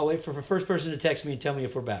 I'll wait for the first person to text me and tell me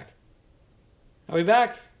if we're back. Are we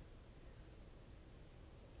back?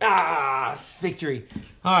 Ah, victory.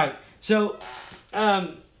 All right. So,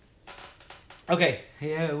 okay.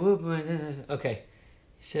 Yeah. Okay.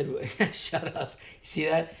 He said, shut up. You see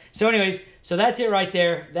that? So anyways, so that's it right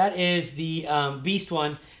there. That is the Beast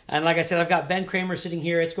one. And like I said, I've got Ben Kramer sitting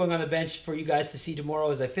here. It's going on the bench for you guys to see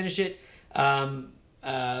tomorrow as I finish it.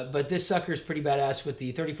 But this sucker is pretty badass with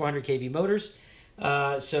the 3400 kV motors.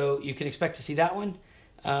 So you can expect to see that one.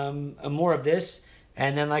 More of this.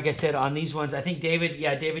 And then like I said, on these ones, I think David,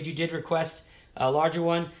 David, you did request a larger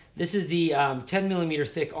one. This is the 10 millimeter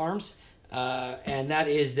thick arms. And that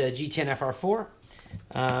is the G10 FR4.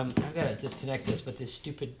 I've got to disconnect this, but this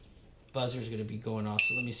stupid buzzer is going to be going off.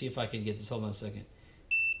 So let me see if I can get this. Hold on a second.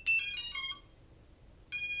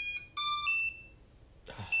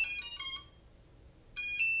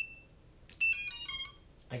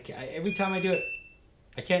 Every time I do it,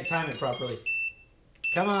 I can't time it properly.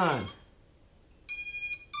 Come on.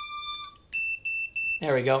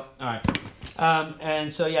 There we go. All right.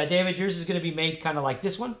 And so, yeah, David, yours is going to be made kind of like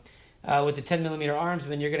this one with the 10 millimeter arms,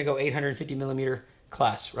 and then you're going to go 850 millimeter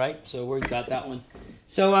class, right? So we've got that one.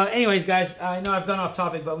 So anyways, guys, I know I've gone off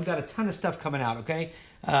topic, but we've got a ton of stuff coming out, okay?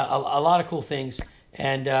 A lot of cool things.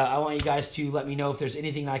 And I want you guys to let me know if there's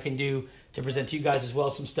anything I can do to present to you guys as well,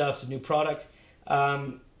 some stuff, some new product.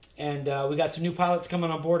 And we got some new pilots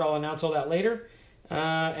coming on board. I'll announce all that later.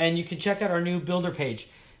 And you can check out our new builder page.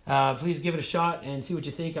 Please give it a shot and see what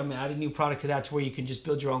you think. I'm adding new product to that to where you can just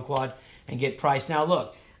build your own quad and get priced. Now,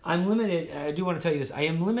 look, I'm limited. I do want to tell you this. I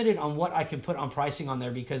am limited on what I can put on pricing on there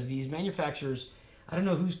because these manufacturers, I don't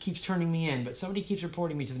know who keeps turning me in, but somebody keeps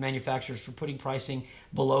reporting me to the manufacturers for putting pricing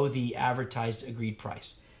below the advertised agreed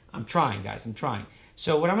price. I'm trying, guys. I'm trying.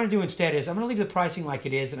 So what I'm going to do instead is I'm going to leave the pricing like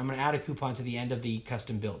it is, and I'm going to add a coupon to the end of the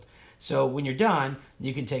custom build. So when you're done,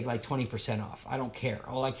 you can take like 20% off. I don't care.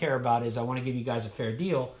 All I care about is I want to give you guys a fair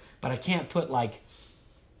deal, but I can't put like,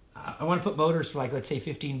 I want to put motors for like, let's say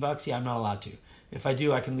 15 bucks. Yeah, I'm not allowed to. If I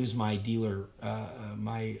do, I can lose my dealer,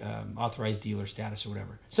 authorized dealer status or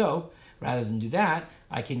whatever. So rather than do that,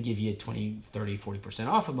 I can give you 20, 30, 40%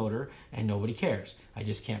 off a motor and nobody cares. I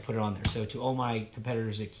just can't put it on there. So to all my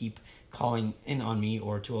competitors that keep calling in on me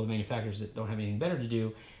or to all the manufacturers that don't have anything better to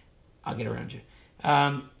do, I'll get around you.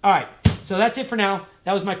 All right, so that's it for now.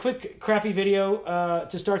 That was my quick, crappy video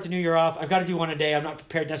to start the new year off. I've got to do one a day. I'm not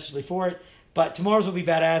prepared necessarily for it, but tomorrow's will be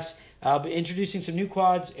badass. I'll be introducing some new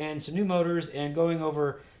quads and some new motors and going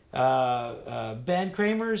over Ben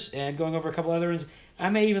Kramer's and going over a couple other ones. I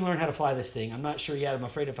may even learn how to fly this thing. I'm not sure yet. I'm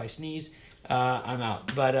afraid if I sneeze, I'm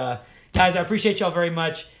out. But guys, I appreciate y'all very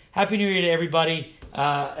much. Happy New Year to everybody.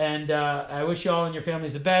 And I wish y'all and your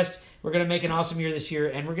families the best. We're going to make an awesome year this year,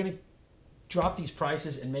 and we're going to drop these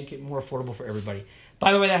prices and make it more affordable for everybody.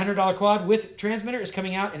 By the way, that $100 quad with transmitter is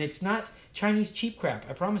coming out, and it's not Chinese cheap crap,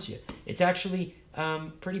 I promise you. It's actually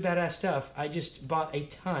pretty badass stuff. I just bought a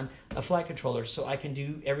ton of flight controllers so I can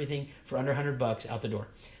do everything for under $100 out the door.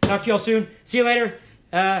 Talk to y'all soon. See you later.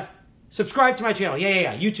 Subscribe to my channel.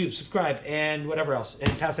 Yeah. YouTube, subscribe, and whatever else,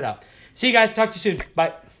 and pass it out. See you guys. Talk to you soon.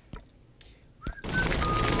 Bye.